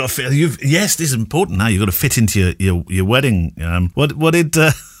 Have you got to fit? Yes, this is important now. You've got to fit into your wedding. What did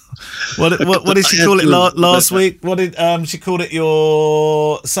she call it last week? What did she call it?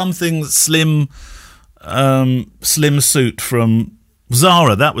 Your something slim suit from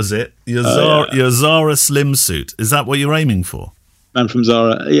Zara. That was it. Your Zara slim suit. Is that what you're aiming for? Man from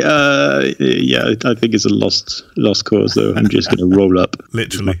Zara. Yeah. I think it's a lost cause though. I'm just going to roll up,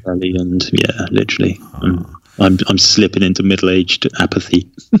 literally, my belly, and literally. I'm slipping into middle-aged apathy.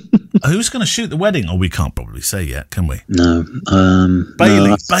 Who's going to shoot the wedding? Oh, we can't probably say yet, can we? No.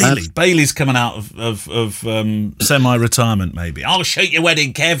 Bailey's coming out of semi-retirement, maybe. I'll shoot your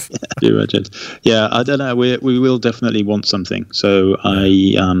wedding, Kev. Yeah, I don't know. We will definitely want something. So I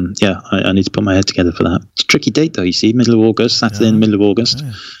need to put my head together for that. It's a tricky date, though, you see, middle of August, Saturday in the middle of August.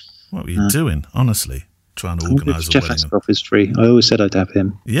 Yeah. What were you doing, honestly? Trying to organise a Jeff wedding. Ascoff is free. I always said I'd have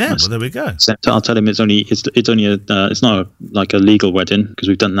him. Yeah, well, there we go. I'll tell him it's not like a legal wedding, because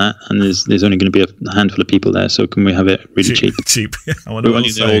we've done that, and there's only going to be a handful of people there. So can we have it really cheap? Cheap. I We're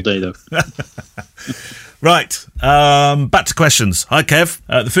only there all day though. Right, back to questions. Hi, Kev.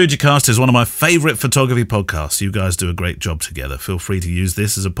 The Fujicast is one of my favourite photography podcasts. You guys do a great job together. Feel free to use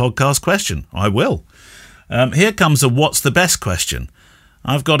this as a podcast question. I will. Here comes a what's the best question.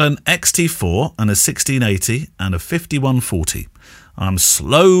 I've got an XT4 and a 1680 and a 5140. I'm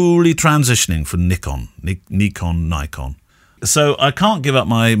slowly transitioning from Nikon. So I can't give up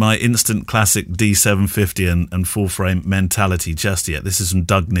my instant classic D750 and full-frame mentality just yet. This is from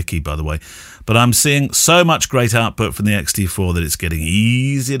Doug Nicky, by the way. But I'm seeing so much great output from the XT4 that it's getting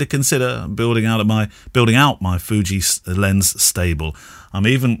easier to consider building out my Fuji lens stable. I'm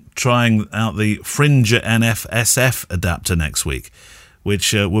even trying out the Fringer NF SF adapter next week,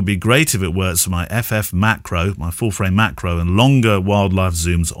 which would be great if it works for my FF macro, my full-frame macro, and longer wildlife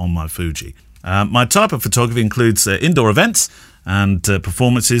zooms on my Fuji. My type of photography includes indoor events and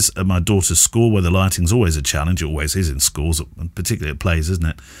performances at my daughter's school, where the lighting's always a challenge. It always is in schools, particularly at plays, isn't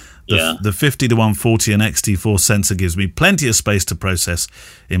it? The 50 to 140 and XT4 sensor gives me plenty of space to process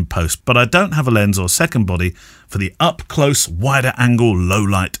in post, but I don't have a lens or second body for the up-close, wider-angle,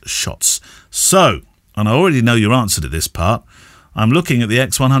 low-light shots. So, and I already know your answer to this part, I'm looking at the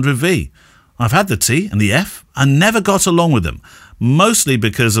X100V. I've had the T and the F and never got along with them, mostly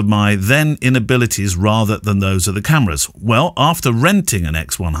because of my then inabilities rather than those of the cameras. Well, after renting an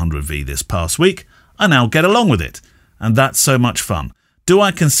X100V this past week, I now get along with it, and that's so much fun. Do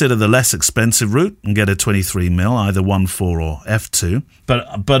I consider the less expensive route and get a 23mm, either 1.4 or f2?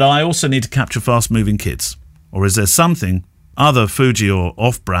 But I also need to capture fast-moving kids. Or is there something, other Fuji or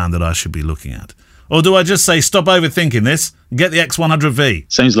off-brand, that I should be looking at? Or do I just say, stop overthinking this and get the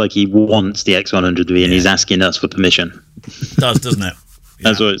X100V? Sounds like he wants the X100V and he's asking us for permission. It does, doesn't it?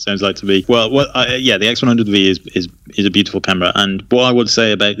 That's what it sounds like to me. Well, the X100V is a beautiful camera, and what I would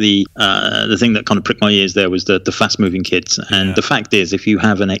say about the thing that kind of pricked my ears there was the fast moving kids. And the fact is, if you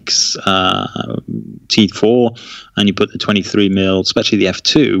have an T4 and you put the 23mm, especially the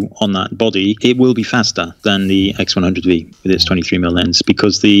f2 on that body, it will be faster than the X100V with its 23mm lens,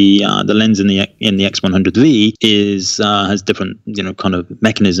 because the lens in the X100V has different kind of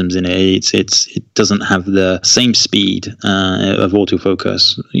mechanisms in it. It doesn't have the same speed of autofocus.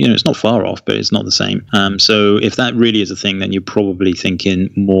 It's not far off, but it's not the same. So if that really is a thing, then you're probably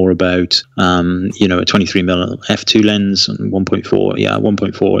thinking more about a 23mm f2 lens and 1.4. Yeah,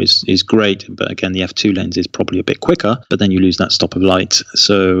 1.4 is great, but again, the f2 lens is probably a bit quicker, but then you lose that stop of light.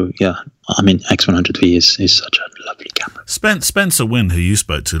 So yeah, I mean, X100V is such a lovely camera. Spencer Wynn, who you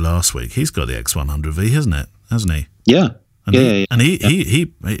spoke to last week, he's got the X100V, hasn't he? Yeah. And he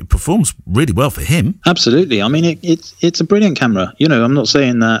performs really well for him. Absolutely. I mean, it's a brilliant camera. I'm not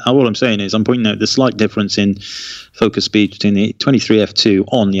saying that. All I'm saying is I'm pointing out the slight difference in focus speed between the 23f2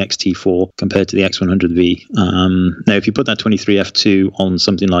 on the XT4 compared to the X100V. Now, if you put that 23f2 on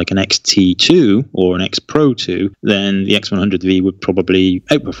something like an XT2 or an X Pro 2, then the X100V would probably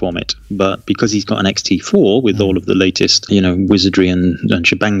outperform it. But because he's got an XT4 with all of the latest, wizardry and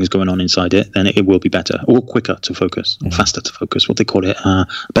shebangs going on inside it, then it will be better or quicker to focus, or faster to focus. What they call it,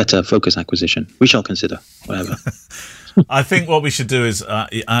 better focus acquisition. We shall consider, whatever. I think what we should do is,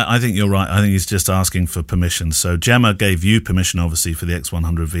 I think you're right. I think he's just asking for permission. So Gemma gave you permission, obviously, for the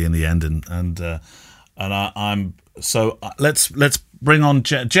X100V in the end, let's bring on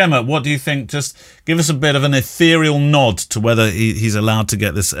Gemma. What do you think? Just give us a bit of an ethereal nod to whether he's allowed to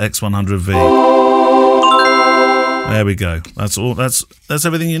get this X100V. There we go. That's all. That's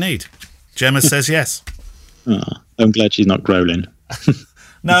everything you need. Gemma says yes. Oh, I'm glad she's not growling.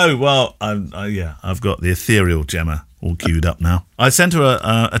 No, well, I've got the ethereal Gemma all queued up now. I sent her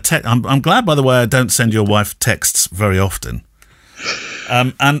a text. I'm glad, by the way, I don't send your wife texts very often.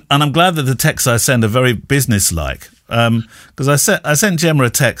 And I'm glad that the texts I send are very business-like. Because I sent Gemma a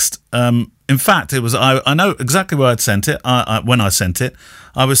text. In fact, it was I know exactly where I'd sent it. When I sent it,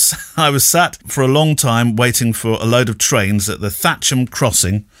 I was sat for a long time waiting for a load of trains at the Thatcham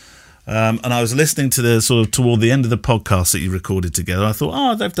crossing. And I was listening to the sort of toward the end of the podcast that you recorded together. I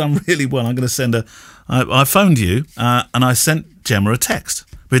thought, they've done really well. I'm going to send I phoned you and I sent Gemma a text,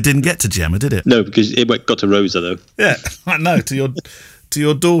 but it didn't get to Gemma, did it? No, because it got to Rosa though. Yeah, I know, to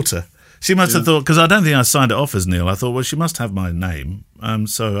your daughter. She must have thought, because I don't think I signed it off as Neil. I thought, well, she must have my name.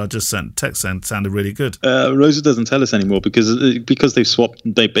 So I just sent text and it sounded really good. Rosa doesn't tell us anymore because they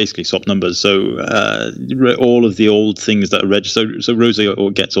basically swapped numbers. So all of the old things that are registered. So Rosa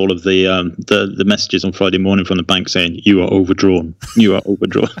gets all of the messages on Friday morning from the bank saying, you are overdrawn. You are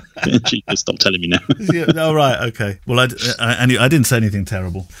overdrawn. And she just stopped telling me now. Yeah, oh, right. Okay. Well, I didn't say anything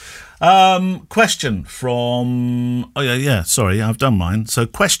terrible. Question from... Oh, yeah, sorry, I've done mine. So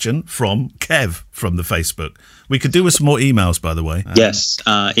question from Kev from the Facebook. We could do with some more emails, by the way. Yes,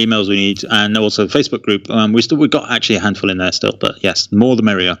 emails we need, and also Facebook group. We've got actually a handful in there still, but yes, more the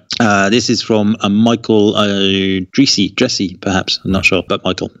merrier. This is from Michael Dressy, perhaps. I'm not sure, but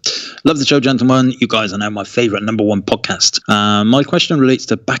Michael. Love the show, gentlemen. You guys are now my favorite number one podcast. My question relates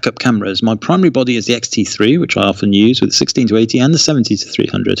to backup cameras. My primary body is the XT3, which I often use with the 16 to 80 and the 70 to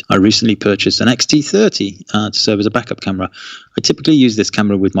 300. I recently purchased an XT30 to serve as a backup camera. I typically use this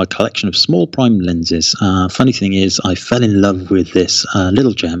camera with my collection of small prime lenses. Funny thing is, I fell in love with this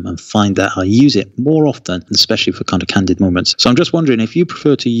little gem and find that I use it more often, especially for kind of candid moments. So I'm just wondering if you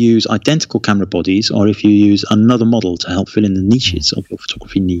prefer to use identical camera bodies or if you use another model to help fill in the niches of your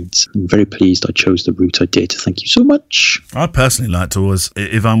photography needs. I'm very pleased I chose the route I did. Thank you so much. I personally like to always,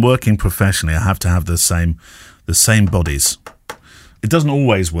 if I'm working professionally, I have to have the same bodies. It doesn't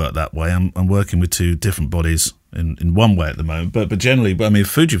always work that way. I'm working with two different bodies in one way at the moment, but generally, I mean,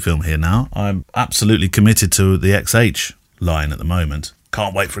 Fujifilm here now, I'm absolutely committed to the XH line at the moment.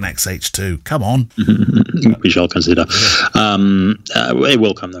 Can't wait for an XH2. Come on. We shall consider. It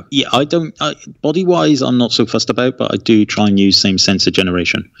will come, though. Yeah, body-wise, I'm not so fussed about, but I do try and use same sensor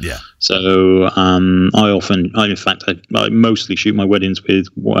generation. Yeah. So I mostly shoot my weddings with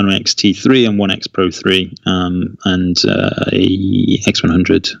one XT3 and one X Pro 3 and a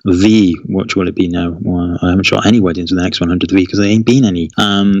X100V. What will it be now? Well, I haven't shot any weddings with an X100V because there ain't been any.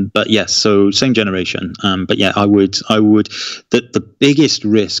 But yes, so same generation. But yeah, I would. The biggest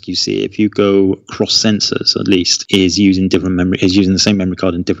risk you see if you go cross sensors, at least, is using the same memory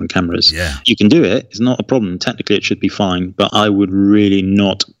card in different cameras. Yeah. You can do it. It's not a problem. Technically, it should be fine. But I would really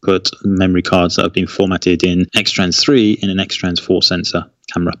not put memory cards that have been formatted in X-Trans 3 in an X-Trans 4 sensor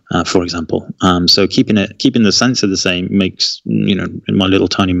camera, for example. So keeping the sensor the same makes, in my little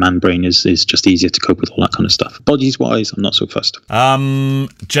tiny man brain is just easier to cope with all that kind of stuff. Bodies wise, I'm not so fussed.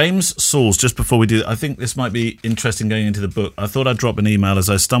 James Sauls, just before we do, I think this might be interesting going into the book. I thought I'd drop an email as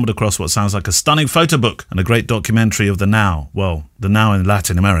I stumbled across what sounds like a stunning photo book and a great documentary of the now. Well, the now in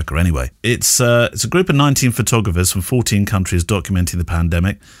Latin America anyway. It's a group of 19 photographers from 14 countries documenting the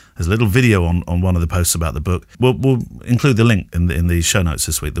pandemic. There's a little video on one of the posts about the book. We'll include the link in the show notes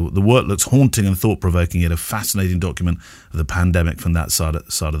this week. The work looks haunting and thought-provoking, yet a fascinating document of the pandemic from that side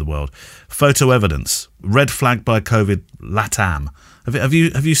of the world. Photo evidence, red flagged by COVID, LATAM. Have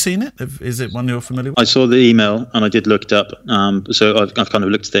you seen it? Is it one you're familiar with? I saw the email and I did look it up. So I've kind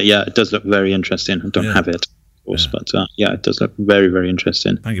of looked at it. Yeah, it does look very interesting. I don't have it. Course, but it does look very, very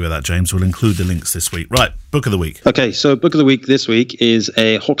interesting. Thank you for that, James. We'll include the links this week. Right, book of the week. Okay, so book of the week this week is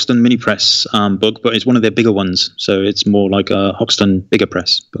a Hoxton mini press book, but it's one of their bigger ones, so it's more like a Hoxton bigger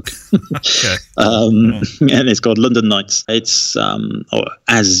press book. Okay. And it's called London Nights. It's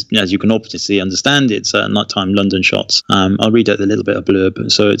as you can obviously understand, it's nighttime London shots. I'll read out a little bit of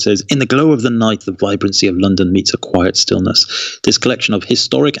blurb. So it says, in the glow of the night, the vibrancy of London meets a quiet stillness. This collection of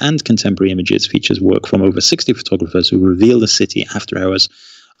historic and contemporary images features work from over 60 photographers who reveal the city after hours,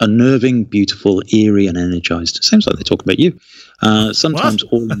 unnerving, beautiful, eerie, and energized. Sounds like they talk about you. Sometimes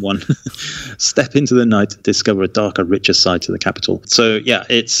all in one. Step into the night to discover a darker, richer side to the capital. So yeah,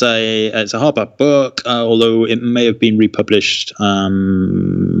 it's a hardback book, although it may have been republished.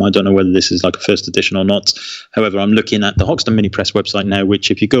 I don't know whether this is like a first edition or not. However, I'm looking at the Hoxton Mini Press website now,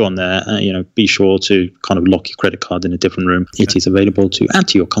 which if you go on there, be sure to kind of lock your credit card in a different room. Okay. It is available to add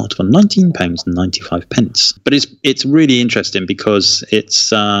to your cart for £19.95. But it's really interesting because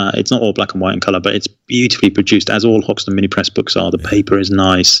it's not all black and white in colour, but it's beautifully produced, as all Hoxton Mini Press books are. The paper is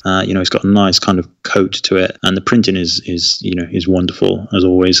nice. It's got a nice kind of coat to it, and the printing is wonderful as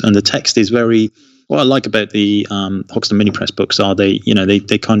always. And the text is very. What I like about the Hoxton Mini Press books are they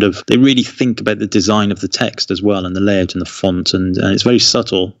really think about the design of the text as well, and the layout and the font, and it's very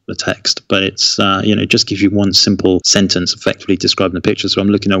subtle, the text, but it's it just gives you one simple sentence effectively describing the picture. So I'm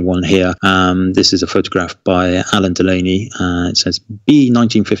looking at one here. This is a photograph by Alan Delaney. It says B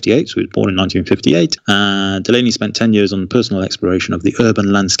 1958, so he was born in 1958. Delaney spent 10 years on personal exploration of the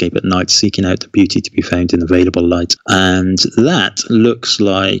urban landscape at night, seeking out the beauty to be found in available light. And that looks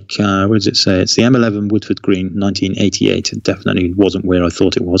like what does it say? It's the M11 Woodford Green, 1988. It definitely wasn't where I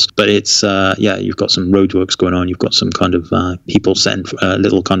thought it was, but it's you've got some roadworks going on. You've got some kind of people setting a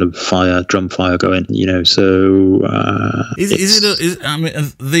little kind of drum fire going. So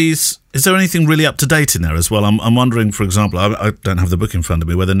is there anything really up to date in there as well? I'm wondering, for example, I don't have the book in front of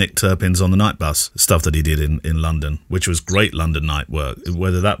me, whether Nick Turpin's on the night bus stuff that he did in London, which was great London night work,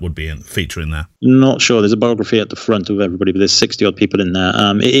 whether that would be a feature in there. Not sure. There's a biography at the front of everybody, but there's 60 odd people in there.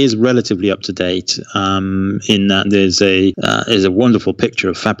 It is relatively up to date in that there's a wonderful picture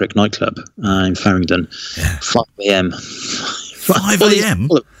of Fabric nightclub in Farringdon. 5 a.m. 5 a.m?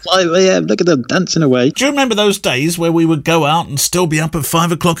 5 a.m. Look at them dancing away. Do you remember those days where we would go out and still be up at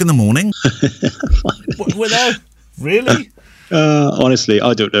 5 o'clock in the morning? Were there? Really? Honestly,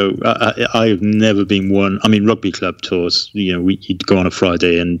 I don't know. I've never been one. I mean, rugby club tours, you'd go on a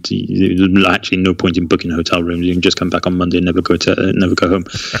Friday and there's actually no point in booking hotel rooms. You can just come back on Monday and never go home,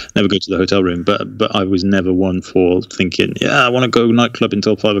 never go to the hotel room. But I was never one for thinking, I want to go nightclub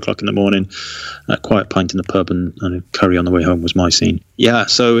until 5 o'clock in the morning. A quiet pint in the pub and a curry on the way home was my scene. Yeah,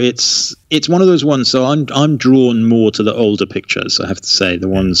 so it's one of those ones. So I'm drawn more to the older pictures, I have to say, the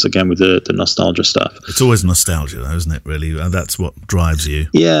ones again with the nostalgia stuff. It's always nostalgia, though, isn't it? Really, that's what drives you.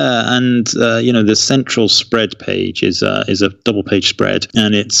 Yeah, and the central spread page is a double page spread,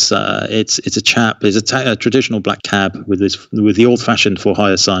 and it's a chap. It's a traditional black cab with the old fashioned for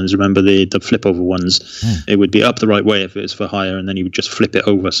hire signs. Remember the flip over ones? It would be up the right way if it was for hire, and then you would just flip it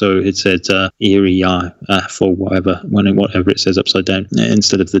over so it said Erie for whatever it says upside down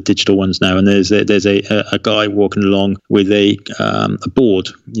instead of the digital ones now. And there's a guy walking along with a board,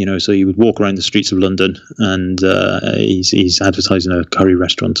 so you would walk around the streets of London, and he's advertising a curry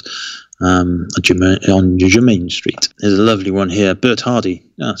restaurant on Germain Street. There's a lovely one here, Bert Hardy.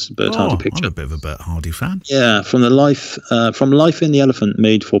 That's a Bert Hardy picture. I'm a bit of a Bert Hardy fan. Yeah, from Life in the Elephant,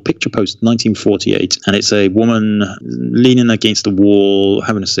 made for Picture Post 1948, and it's a woman leaning against the wall,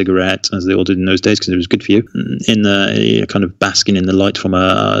 having a cigarette, as they all did in those days, because it was good for you, in the kind of basking in the light from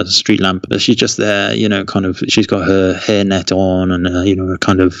a street lamp. She's just there, she's got her hairnet on and a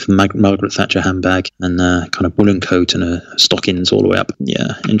kind of Margaret Thatcher handbag and kind of woolen coat and her stockings all the way up.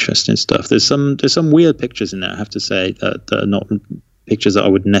 Yeah, interesting stuff. There's some weird pictures in there, I have to say, that are not pictures that I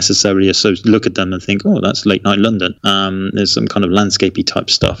would necessarily look at them and think, oh, that's late night London. There's some kind of landscapey type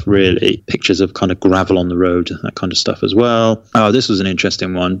stuff, really. Pictures of kind of gravel on the road, that kind of stuff as well. Oh, this was an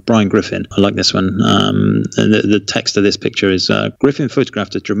interesting one. Brian Griffin. I like this one. The text of this picture is, Griffin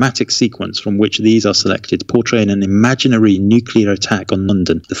photographed a dramatic sequence from which these are selected, portraying an imaginary nuclear attack on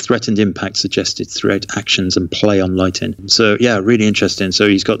London. The threatened impact suggested throughout actions and play on lighting. So, yeah, really interesting. So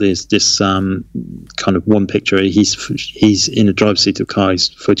he's got this kind of one picture. He's in a driver's seat of a car. He's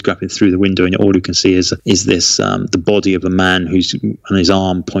photographing through the window, and all you can see is this the body of a man who's on his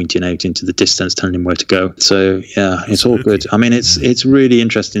arm pointing out into the distance, telling him where to go. So yeah, it's all good. I mean, it's really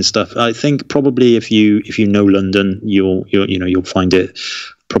interesting stuff. I think probably if you know London, you'll find it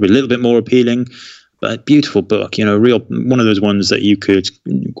probably a little bit more appealing. But beautiful book, real one of those ones that you could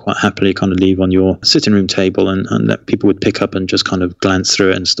quite happily kind of leave on your sitting room table and that people would pick up and just kind of glance through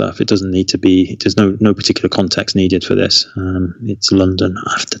it and stuff. It doesn't need to be, there's no particular context needed for this. It's London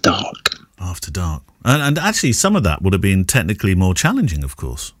After Dark. After Dark. And actually some of that would have been technically more challenging, of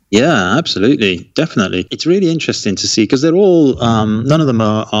course. Yeah, absolutely. Definitely. It's really interesting to see because they're all, none of them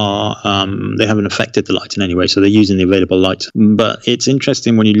are they haven't affected the light in any way, so they're using the available light. But it's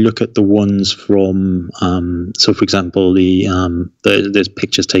interesting when you look at the ones from, so for example, there's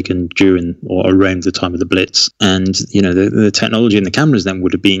pictures taken during or around the time of the Blitz, and, the technology and the cameras then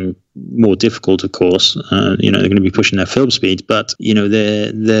would have been more difficult, of course. They're going to be pushing their film speed, but,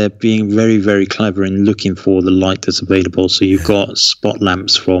 they're being very, very clever in looking for the light that's available. So you've got spot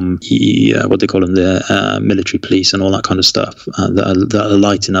lamps from what they call them, the military police and all that kind of stuff that are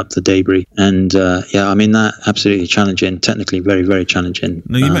lighting up the debris. And that absolutely challenging, technically very, very challenging.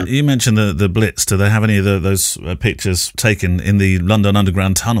 Now, you mentioned the Blitz. Do they have any of those pictures taken in the London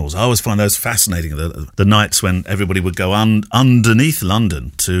Underground tunnels? I always find those fascinating, the nights when everybody would go underneath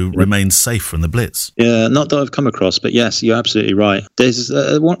London to remain safe from the Blitz. Yeah, not that I've come across, but yes, you're absolutely right. There's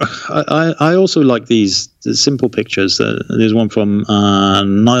I also like these simple pictures. There's one from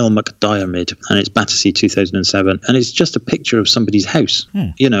Niall McDiarmid, and it's Battersea 2007, and it's just a picture of somebody's house,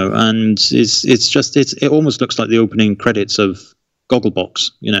 and it almost looks like the opening credits of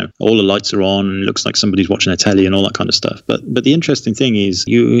Gogglebox. All the lights are on and it looks like somebody's watching a telly and all that kind of stuff. But the interesting thing is,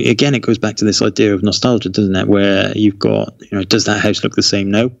 it goes back to this idea of nostalgia, doesn't it? Where you've got, does that house look the same?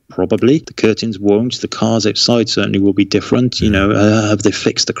 No, probably. The curtains won't. The cars outside certainly will be different. Have they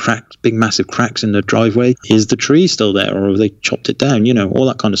fixed the big massive cracks in the driveway? Is the tree still there, or have they chopped it down? All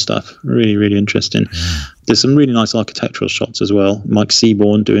that kind of stuff. Really, really interesting. There's some really nice architectural shots as well. Mike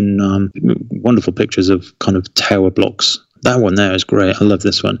Seaborn doing wonderful pictures of kind of tower blocks. That one there is great. I love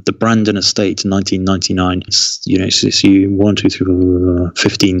this one. The Brandon Estate, 1999. It's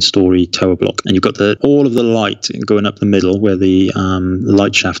 15-story tower block, and you've got all of the light going up the middle where the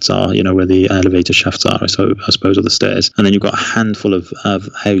light shafts are. Where the elevator shafts are. I suppose, or the stairs. And then you've got a handful of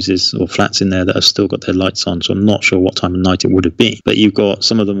houses or flats in there that have still got their lights on. So I'm not sure what time of night it would have been, but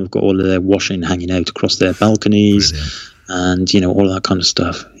some of them have got all of their washing hanging out across their balconies. Brilliant. And, all that kind of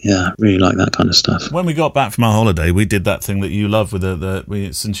stuff. Yeah, really like that kind of stuff. When we got back from our holiday, we did that thing that you love with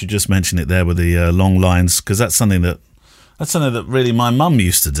since you just mentioned it there with the long lines, because that's something that That's something that really my mum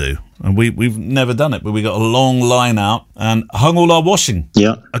used to do. And we've never done it, but we got a long line out and hung all our washing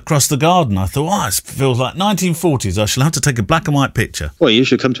across the garden. I thought, it feels like 1940s. I shall have to take a black and white picture. Well, you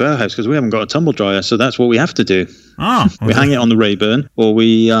should come to our house because we haven't got a tumble dryer, so that's what we have to do. Okay. We hang it on the Rayburn, or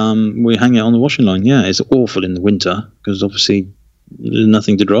we hang it on the washing line. Yeah, it's awful in the winter because obviously there's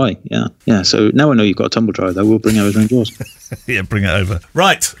nothing to dry. Yeah. So now I know you've got a tumble dryer, though. We'll bring ours around yours. Yeah, bring it over.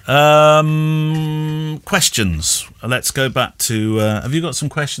 Right. Questions. Let's go back to. Have you got some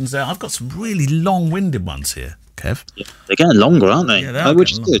questions there? I've got some really long-winded ones here, Kev. Yeah, they're getting longer, aren't they? Yeah,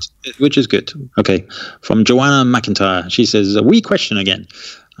 which is good. Which is good. Okay. From Joanna McIntyre. She says, a wee question again.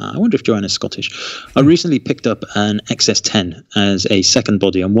 I wonder if Joanna's Scottish. I recently picked up an XS10 as a second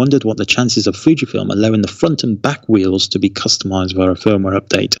body and wondered what the chances of Fujifilm allowing the front and back wheels to be customized via a firmware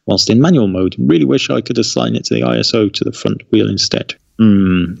update whilst in manual mode. Really wish I could assign it to the ISO to the front wheel instead.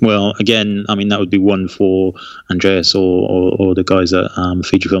 Well, again, I mean, that would be one for Andreas or the guys at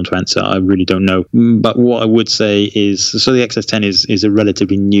Fujifilm to answer. I really don't know. But what I would say is, so the XS10 is a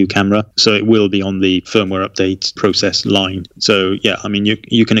relatively new camera, so it will be on the firmware update process line. So, yeah, I mean,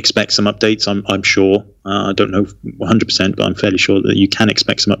 you can expect some updates, I'm sure. I don't know 100%, but I'm fairly sure that you can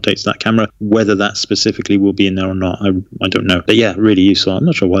expect some updates to that camera. Whether that specifically will be in there or not, I don't know. But yeah, really useful. I'm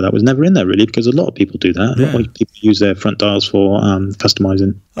not sure why that was never in there, really, because a lot of people do that. A lot of people use their front dials for customizing.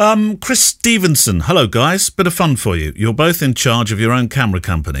 Chris Stevenson. Hello, guys. Bit of fun for you. You're both in charge of your own camera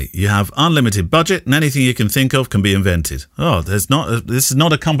company. You have unlimited budget, and anything you can think of can be invented. This is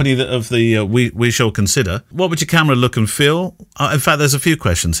not a company we shall consider. What would your camera look and feel? In fact, there's a few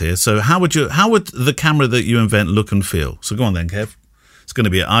questions here. So how would the camera that you invent look and feel? So go on then, Kev. It's going to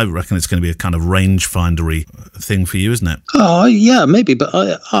be, I reckon it's going to be a kind of rangefindery thing for you, isn't it? Oh, yeah, maybe. But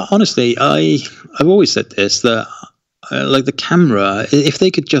honestly, I've always said this, that like the camera, if they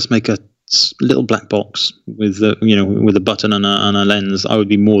could just make a little black box with a button and a lens, I would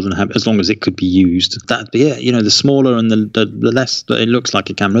be more than happy, as long as it could be used. That'd be it. The smaller and the less that it looks like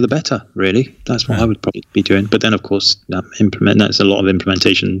a camera, the better, really. That's what I would probably be doing. But then, of course, there's a lot of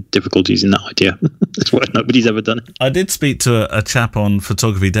implementation difficulties in that idea. That's why nobody's ever done it. I did speak to a chap on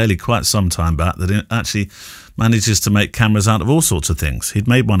Photography Daily quite some time back that actually manages to make cameras out of all sorts of things. He'd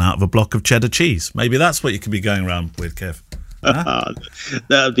made one out of a block of cheddar cheese. Maybe that's what you could be going around with, Kev. Huh?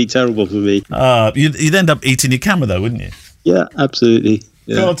 That would be terrible for me. You'd end up eating your camera, though, wouldn't you? Yeah, absolutely.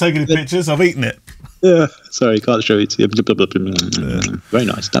 Yeah. Can't take any pictures. I've eaten it. Yeah, sorry, can't show it to you. Very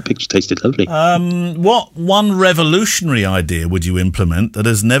nice. That picture tasted lovely. What one revolutionary idea would you implement that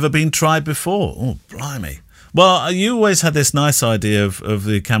has never been tried before? Oh, blimey. Well, you always had this nice idea of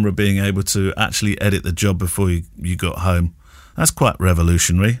the camera being able to actually edit the job before you got home. That's quite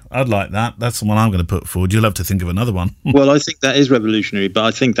revolutionary. I'd like that. That's the one I'm going to put forward. You'll have to think of another one. Well, I think that is revolutionary, but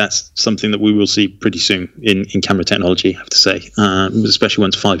I think that's something that we will see pretty soon in camera technology, I have to say, especially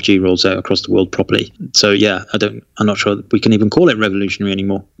once 5G rolls out across the world properly. So, yeah, I'm not sure that we can even call it revolutionary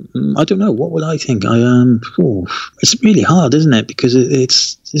anymore. I don't know. What would I think? It's really hard, isn't it? Because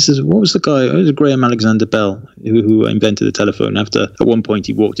what was the guy? It was Graham Alexander Bell who invented the telephone. After, at one point,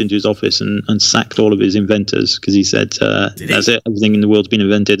 he walked into his office and sacked all of his inventors because he said, that's it. Everything in the world's been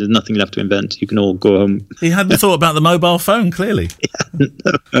invented. There's nothing left to invent. You can all go home. He hadn't thought about the mobile phone, clearly.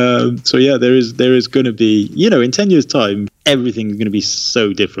 So yeah, there is going to be, in 10 years' time, everything's going to be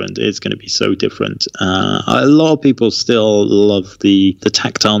so different. It's going to be so different. A lot of people still love the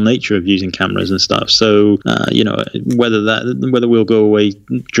tactile nature of using cameras and stuff. So whether we'll go away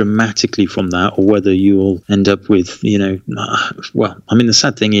dramatically from that, or whether you'll end up with, the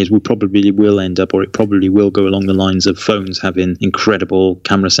sad thing is we probably will end up, or it probably will go along the lines of phones having incredible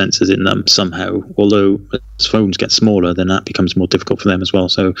camera sensors in them somehow. Although as phones get smaller, then that becomes more difficult for them as well.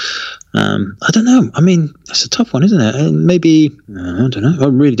 So I don't know. I mean, that's a tough one, isn't it? And maybe, I don't know. I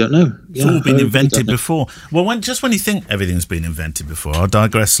really don't know. It's all been invented before. Well, when you think everything's been invented before, I'll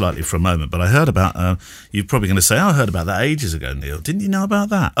digress slightly for a moment, but I heard about, you're probably going to say, I heard about that ages ago, Neil. Didn't you know about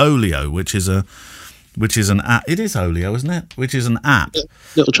that? Olio, which is an app. It is Olio, isn't it? Which is an app.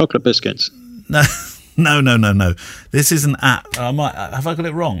 Little chocolate biscuits. No. This is an app. Have I got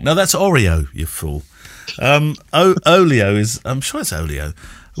it wrong? No, that's Oreo, you fool. Olio is, I'm sure it's Olio,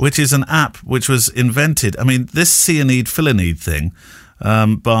 which is an app which was invented. I mean, this cyanide filanide thing,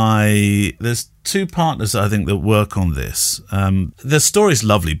 there's two partners, I think, that work on this. The story's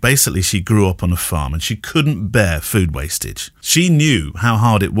lovely. Basically, she grew up on a farm and she couldn't bear food wastage. She knew how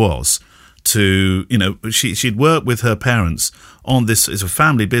hard it was to, she'd worked with her parents on this, it's a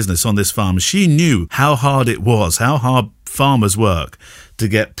family business on this farm. She knew how hard it was, how hard farmers work to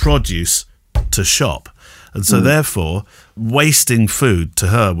get produce to shop. And so therefore, wasting food to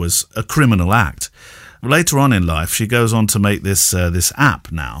her was a criminal act. later on in life, she goes on to make this app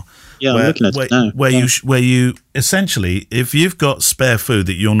now. Yeah, I'm looking at it now. Where you essentially, if you've got spare food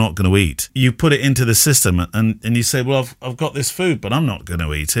that you're not going to eat, you put it into the system and you say, well, I've got this food, but I'm not going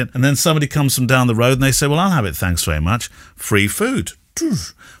to eat it. And then somebody comes from down the road and they say, well, I'll have it, thanks very much. Free food.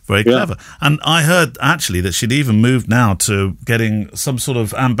 Very clever. And I heard actually that she'd even moved now to getting some sort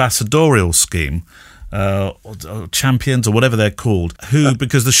of ambassadorial scheme, or champions or whatever they're called,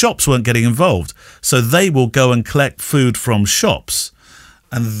 because the shops weren't getting involved. So they will go and collect food from shops.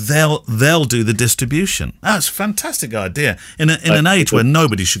 And they'll do the distribution. That's a fantastic idea in an age where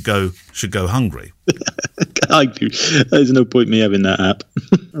nobody should go hungry. I agree. There's no point in me having that app.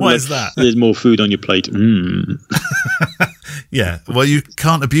 Why is that? There's more food on your plate. Yeah. Well, you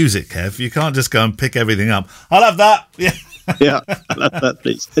can't abuse it, Kev. You can't just go and pick everything up. I'll have that. Yeah. Yeah, I'll have that,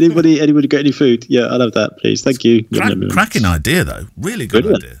 please. Anybody got any food? Yeah, I'll have that, please. Thank you. Cracking idea, though. Really good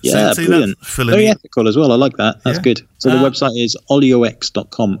idea. Yeah, brilliant. Very ethical as well. I like that. That's good. So the website is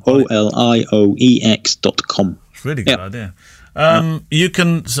oliox.com, OLIOEX.com. It's a really good idea. You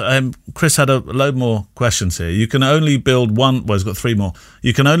can, Chris had a load more questions here. You can only build one, well, he's got three more.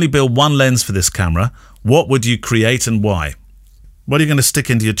 You can only build one lens for this camera. What would you create and why? What are you going to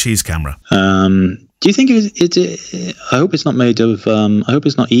stick into your cheese camera? Do you think I hope it's not made of, I hope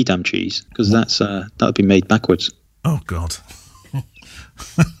it's not Edam cheese, because that would be made backwards. Oh, God.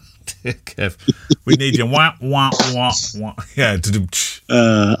 Dear Kev, we need you. Wah, wah, wah, wah. Yeah.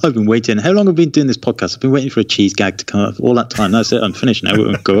 I've been waiting. How long have I been doing this podcast? I've been waiting for a cheese gag to come up all that time. That's it. I'm finished now.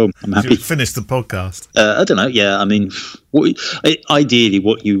 We'll go home. I'm happy. Finish the podcast. I don't know. Yeah. I mean, ideally,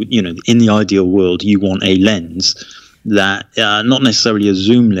 in the ideal world, you want a lens that not necessarily a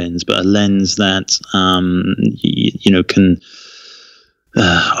zoom lens, but a lens that can.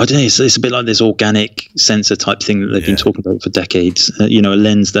 I don't know. It's a bit like this organic sensor type thing that they've been talking about for decades. A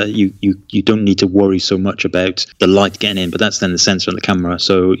lens that you don't need to worry so much about the light getting in, but that's then the sensor on the camera.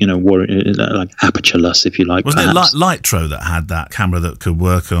 So worry like apertureless, if you like. Wasn't it Lightro that had that camera that could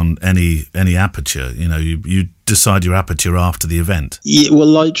work on any aperture? You decide your aperture after the event. Yeah, well,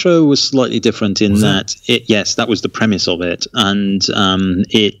 Lightro was slightly different in that that was the premise of it, and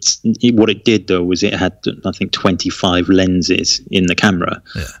what it did though was it had, I think, 25 lenses in the camera.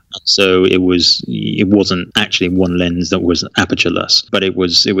 Yeah. So it wasn't actually one lens that was apertureless, but it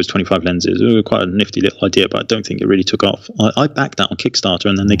was 25 lenses. It was quite a nifty little idea, but I don't think it really took off. I backed that on Kickstarter,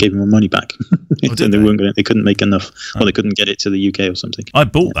 and then they gave me my money back. They couldn't make enough, or they couldn't get it to the UK or something. I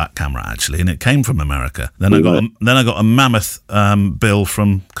bought that camera actually, and it came from America. Then I got a mammoth bill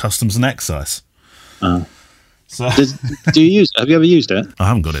from Customs and Excise. So do you use it? Have you ever used it? I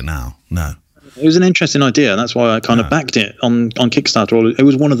haven't got it now. No. It was an interesting idea. That's why I kind of backed it on Kickstarter. It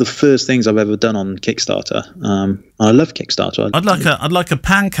was one of the first things I've ever done on Kickstarter. I love Kickstarter. I'd like a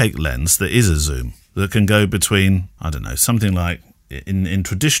pancake lens that is a zoom that can go between, I don't know, something like in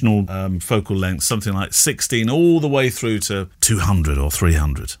traditional focal length, something like 16 all the way through to 200 or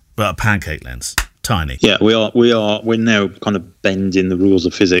 300, but a pancake lens. Tiny. Yeah, we're now kind of bending the rules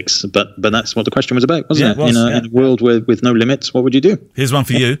of physics, but that's what the question was about, wasn't it? In a world with no limits, what would you do? Here's one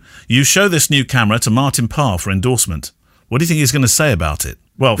for you. You show this new camera to Martin Parr for endorsement. What do you think he's going to say about it?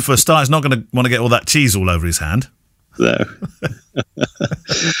 Well, for a start, he's not going to want to get all that cheese all over his hand. No.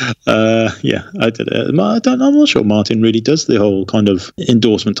 I did it. I'm not sure Martin really does the whole kind of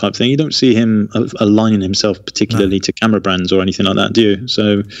endorsement type thing. You don't see him aligning himself particularly to camera brands or anything like that, do you?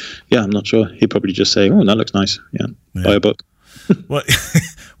 So, I'm not sure. He'd probably just say, "Oh, that looks nice. Yeah. Buy a book."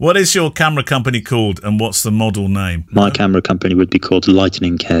 What is your camera company called, and what's the model name? My camera company would be called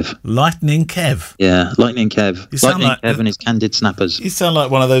Lightning Kev. Lightning Kev? Yeah, Lightning Kev. Lightning Kev and his Candid Snappers. You sound like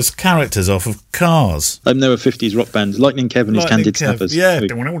one of those characters off of Cars. I'm now a 50s rock band. Lightning Kev and his Candid Snappers. Yeah.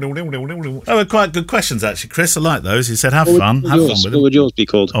 Oh, were quite good questions, actually, Chris. I like those. He said, have fun with them. What would yours be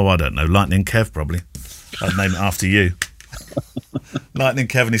called? Oh, I don't know. Lightning Kev, probably. I'd name it after you. Lightning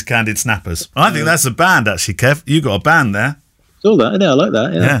Kev and his Candid Snappers. I think that's a band, actually, Kev. You got a band there. All that, I like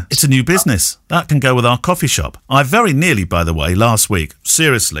that. Yeah, it's a new business that can go with our coffee shop. I very nearly, by the way, last week,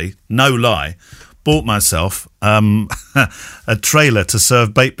 seriously, no lie, bought myself a trailer to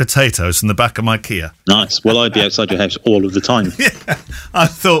serve baked potatoes from the back of my Kia. Nice. Well, I'd be outside your house all of the time. Yeah, I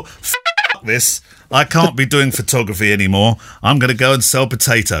thought, F this. I can't be doing photography anymore. I'm going to go and sell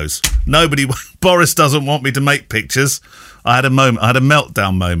potatoes. Boris doesn't want me to make pictures. I had a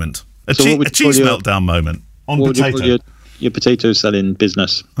meltdown moment. A cheese meltdown moment on potato. Your potato selling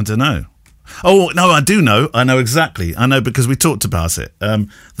business? I don't know. Oh, no, I do know. I know exactly. I know because we talked about it.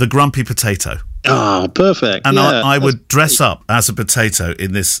 The grumpy potato. Oh, perfect. And yeah, I would dress up as a potato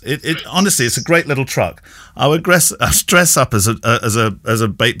in this. Honestly, it's a great little truck. I would dress up as a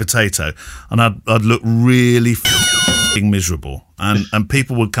baked potato, and I'd look really miserable. And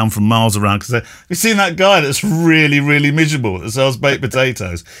people would come from miles around because have you seen that guy that's really, really miserable that sells baked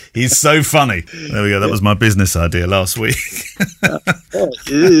potatoes? He's so funny. There we go. That was my business idea last week.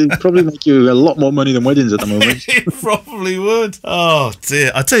 It'd probably make you a lot more money than weddings at the moment. It probably would. Oh,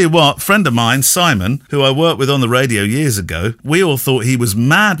 dear. I tell you what, a friend of mine, Simon, who I worked with on the radio years ago, we all thought he was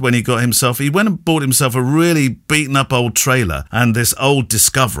mad when he went and bought himself a really beaten up old trailer and this old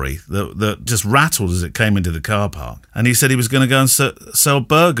Discovery that just rattled as it came into the car park. And he said he was going to go and sell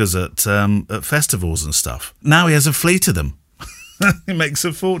burgers at festivals and stuff. Now he has a fleet of them. He makes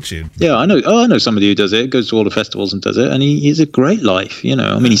a fortune. Yeah, I know. I know somebody who does it. Goes to all the festivals and does it, and he's a great life. You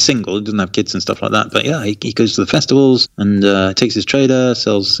know, I mean, he's single, he doesn't have kids and stuff like that. But yeah, he goes to the festivals and takes his trailer,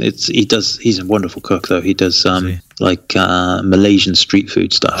 sells. He's a wonderful cook, though. He does Malaysian street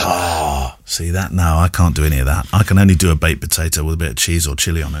food stuff. Oh, see that now? I can't do any of that. I can only do a baked potato with a bit of cheese or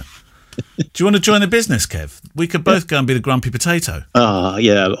chili on it. Do you want to join the business, Kev? We could both go and be the grumpy potato.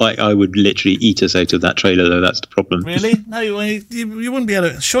 Yeah, I would literally eat us out of that trailer, though. That's the problem. Really? No, you wouldn't be able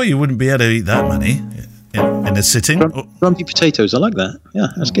to. Sure, you wouldn't be able to eat that many in a sitting. Grumpy potatoes, I like that. Yeah,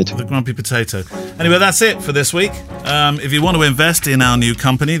 that's good. The grumpy potato. Anyway, that's it for this week. If you want to invest in our new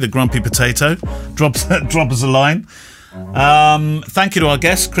company, the Grumpy Potato, drop us a line. Thank you to our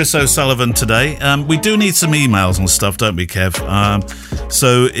guest Chris O'Sullivan today. We do need some emails and stuff, don't we, Kev?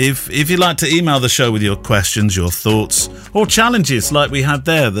 So if you'd like to email the show with your questions, your thoughts, or challenges like we had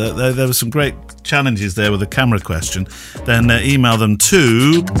there were some great challenges there with the camera question, then email them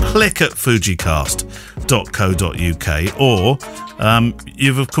to click@fujicast.co.uk, or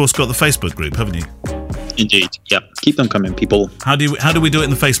you've of course got the Facebook group, haven't you? Indeed, yeah. Keep them coming, people. How do we do it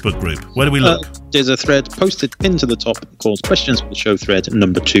in the Facebook group? Where do we look? There's a thread posted pinned to the top called Questions for the Show thread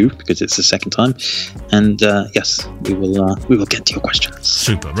number 2, because it's the second time. And yes, we will get to your questions.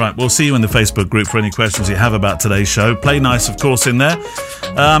 Super. Right, we'll see you in the Facebook group for any questions you have about today's show. Play nice, of course, in there.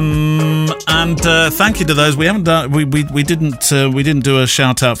 And thank you to those we haven't done. We didn't do a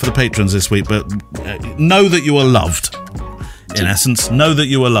shout out for the patrons this week, but know that you are loved. In essence, know that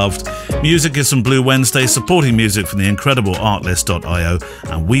you are loved. Music is from Blue Wednesday, supporting music from the incredible artlist.io,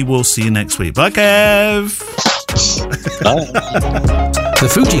 and we will see you next week. Bye, Kev! Bye. The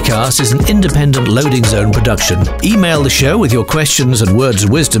FujiCast is an independent loading zone production. Email the show with your questions and words of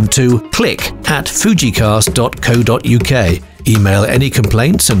wisdom to click@fujicast.co.uk. Email any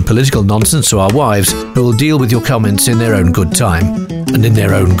complaints and political nonsense to our wives, who will deal with your comments in their own good time and in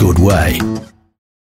their own good way.